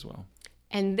code as well.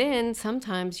 And then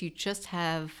sometimes you just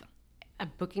have a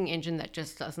booking engine that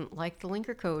just doesn't like the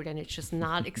linker code and it's just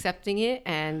not accepting it,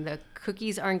 and the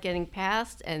cookies aren't getting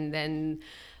passed, and then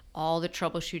all the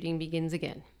troubleshooting begins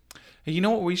again. Hey, you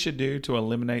know what we should do to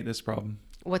eliminate this problem?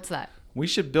 What's that? We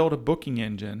should build a booking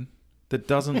engine that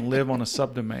doesn't live on a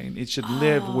subdomain. It should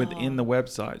live within the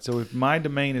website. So if my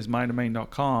domain is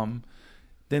mydomain.com,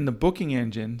 then the booking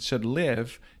engine should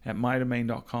live at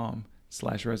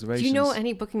mydomain.com/reservations. Do you know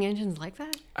any booking engines like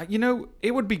that?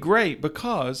 It would be great,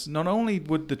 because not only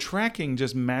would the tracking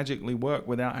just magically work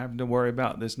without having to worry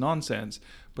about this nonsense,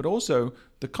 but also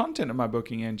the content of my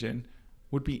booking engine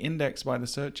would be indexed by the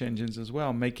search engines as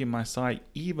well, making my site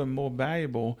even more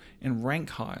valuable and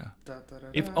rank higher.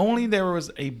 If only there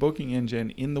was a booking engine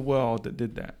in the world that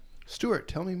did that. Stuart,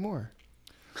 tell me more.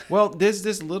 Well, there's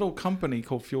this little company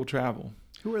called Fuel Travel.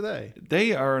 Who are they?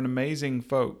 They are an amazing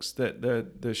folks that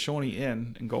the Shawnee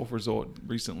Inn and Golf Resort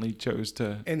recently chose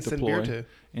to deploy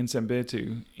in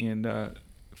Sambertu and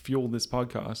fuel this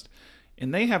podcast.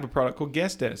 And they have a product called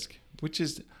Guest Desk, which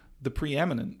is the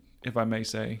preeminent, if I may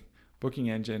say, booking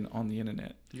engine on the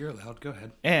internet. You're allowed. Go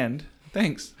ahead. And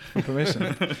thanks for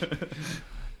permission.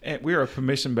 And we're a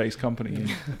permission-based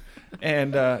company.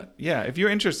 And if you're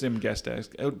interested in Guest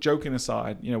Desk, joking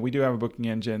aside, we do have a booking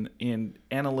engine, and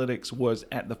analytics was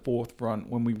at the forefront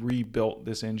when we rebuilt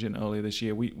this engine earlier this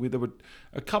year. There were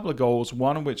a couple of goals,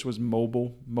 one of which was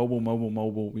mobile.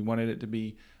 We wanted it to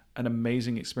be an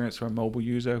amazing experience for a mobile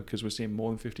user, because we're seeing more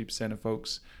than 50% of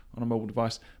folks on a mobile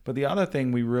device. But the other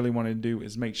thing we really wanted to do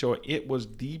is make sure it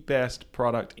was the best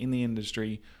product in the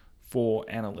industry for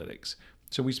analytics.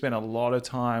 So we spent a lot of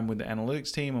time with the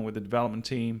analytics team and with the development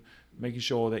team, making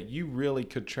sure that you really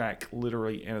could track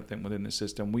literally anything within the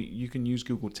system. You can use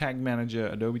Google Tag Manager,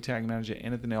 Adobe Tag Manager,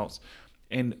 anything else.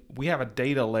 And we have a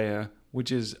data layer,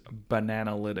 which is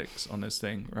Bananalytics on this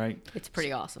thing, right? It's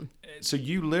pretty awesome. So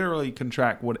you literally can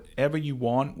track whatever you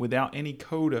want without any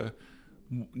coder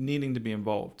needing to be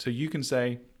involved. So you can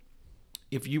say,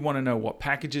 if you want to know what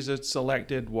packages are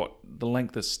selected, what the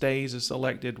length of stays are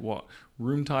selected, what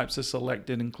room types are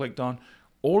selected and clicked on,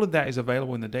 all of that is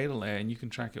available in the data layer, and you can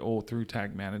track it all through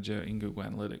Tag Manager in Google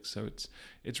Analytics. So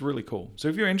it's really cool. So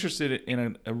if you're interested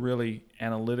in a really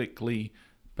analytically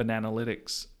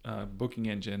Bananalytics booking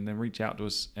engine, then reach out to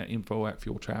us at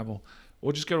info@Fuel Travel,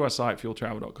 or just go to our site,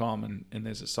 fueltravel.com, and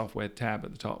there's a software tab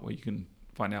at the top where you can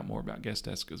find out more about Guest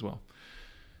Desk as well.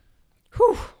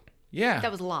 Whew. Yeah.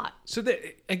 That was a lot. So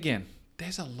again,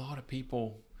 there's a lot of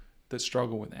people that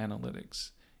struggle with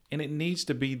analytics, and it needs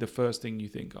to be the first thing you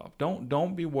think of.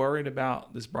 Don't be worried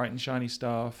about this bright and shiny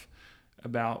stuff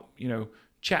about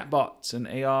chatbots and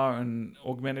AR and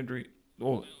augmented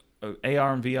or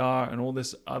AR and VR and all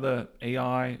this other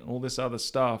AI and all this other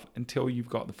stuff until you've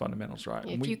got the fundamentals right.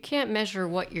 If you can't measure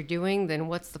what you're doing, then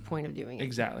what's the point of doing it?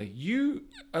 Exactly. You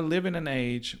live in an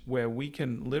age where we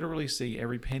can literally see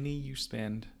every penny you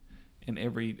spend, in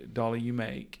every dollar you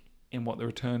make and what the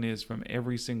return is from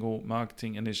every single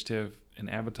marketing initiative and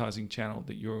advertising channel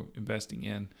that you're investing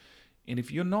in. And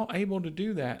if you're not able to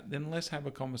do that, then let's have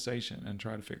a conversation and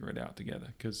try to figure it out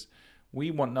together, because we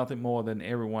want nothing more than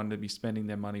everyone to be spending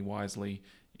their money wisely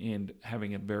and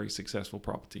having a very successful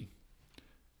property.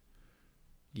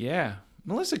 Yeah.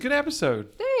 Melissa, good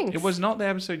episode. Thanks. It was not the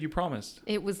episode you promised.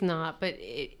 It was not, but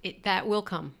that will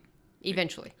come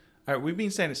eventually. All right, we've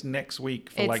been saying it's next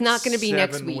week for It's like not gonna be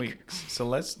next 7 week. weeks. So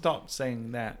let's stop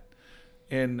saying that.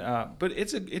 And but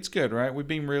it's good, right? We've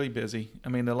been really busy. I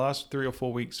mean, the last 3 or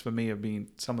 4 weeks for me have been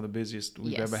some of the busiest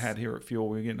we've Yes. ever had here at Fuel.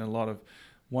 We're getting a lot of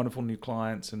wonderful new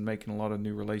clients and making a lot of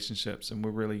new relationships, and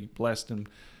we're really blessed and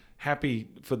happy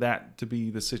for that to be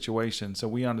the situation. So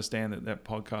we understand that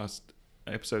podcast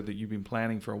episode that you've been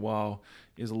planning for a while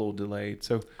is a little delayed.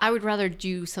 So I would rather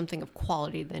do something of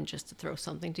quality than just to throw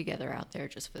something together out there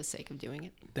just for the sake of doing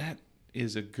it. that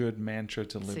is a good mantra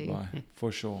to live See. by,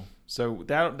 for sure. So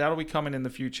that'll be coming in the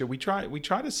future. We try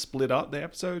to split up the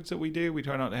episodes that we do. We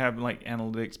try not to have like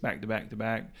analytics back to back to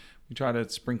back. We try to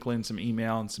sprinkle in some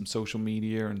email and some social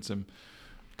media and some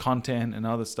content and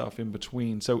other stuff in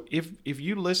between. So if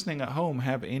you listening at home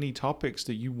have any topics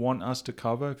that you want us to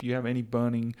cover, if you have any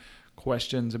burning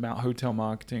questions about hotel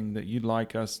marketing that you'd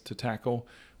like us to tackle,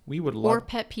 we would love. Or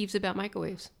pet peeves about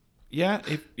microwaves. Yeah,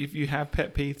 if you have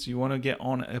pet peeves, you want to get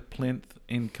on a plinth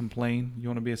and complain, you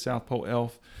want to be a South Pole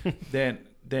elf, then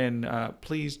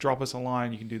please drop us a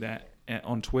line. You can do that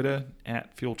on Twitter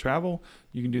at Fuel Travel.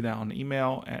 You can do that on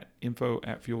email at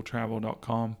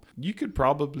info@fueltravel.com. You could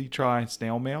probably try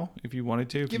snail mail if you wanted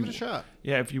to. Give it a shot.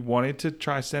 Yeah, if you wanted to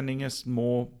try sending us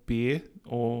more beer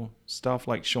or stuff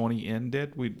like Shawnee Inn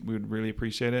did, we would really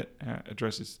appreciate it.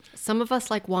 Addresses. Some of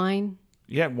us like wine.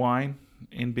 Yeah, wine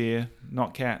and beer,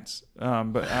 not cats.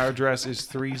 But our address is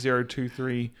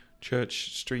 3023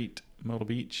 Church Street, Myrtle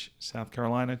Beach, South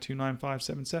Carolina,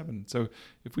 29577. So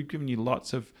if we've given you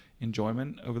lots of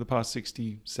enjoyment over the past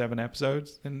 67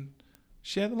 episodes, then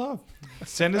share the love.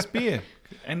 Send us beer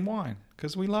and wine,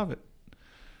 because we love it.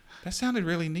 That sounded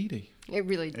really needy. It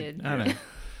really did. I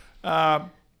know.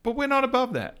 But we're not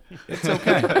above that. It's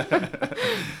okay.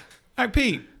 All right,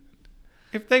 Pete,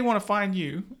 if they want to find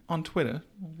you on Twitter,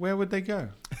 where would they go?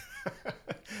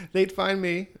 They'd find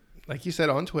me, like you said,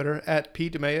 on Twitter at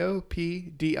PDimaio,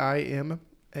 PDIMAIO.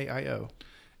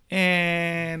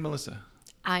 And Melissa.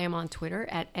 I am on Twitter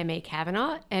at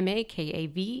MAKavanaugh,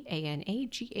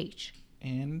 MAKAVANAGH.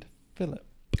 And Philip.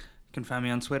 You can find me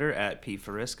on Twitter at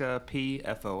PForiska,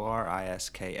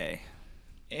 PFORISKA.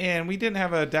 And we didn't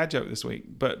have a dad joke this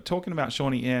week, but talking about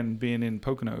Shawnee Inn being in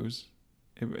Poconos,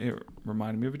 it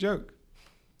reminded me of a joke.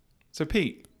 So,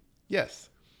 Pete, Yes.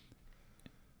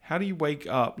 how do you wake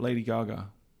up Lady Gaga?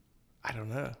 I don't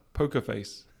know. Poker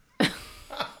face.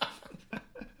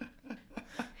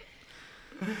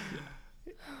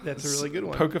 That's a really good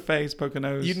one. Poker face, poker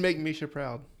nose. You'd make Misha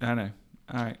proud. I know.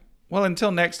 All right. Well,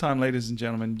 until next time, ladies and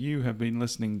gentlemen, you have been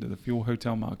listening to the Fuel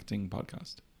Hotel Marketing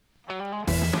Podcast.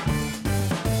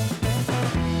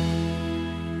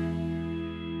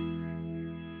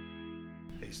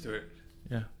 Hey, Stuart,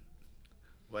 Yeah.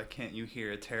 why can't you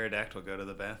hear a pterodactyl go to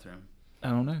the bathroom? I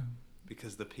don't know.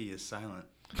 Because the P is silent.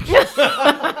 Can that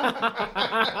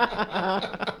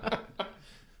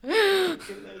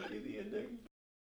be the ending?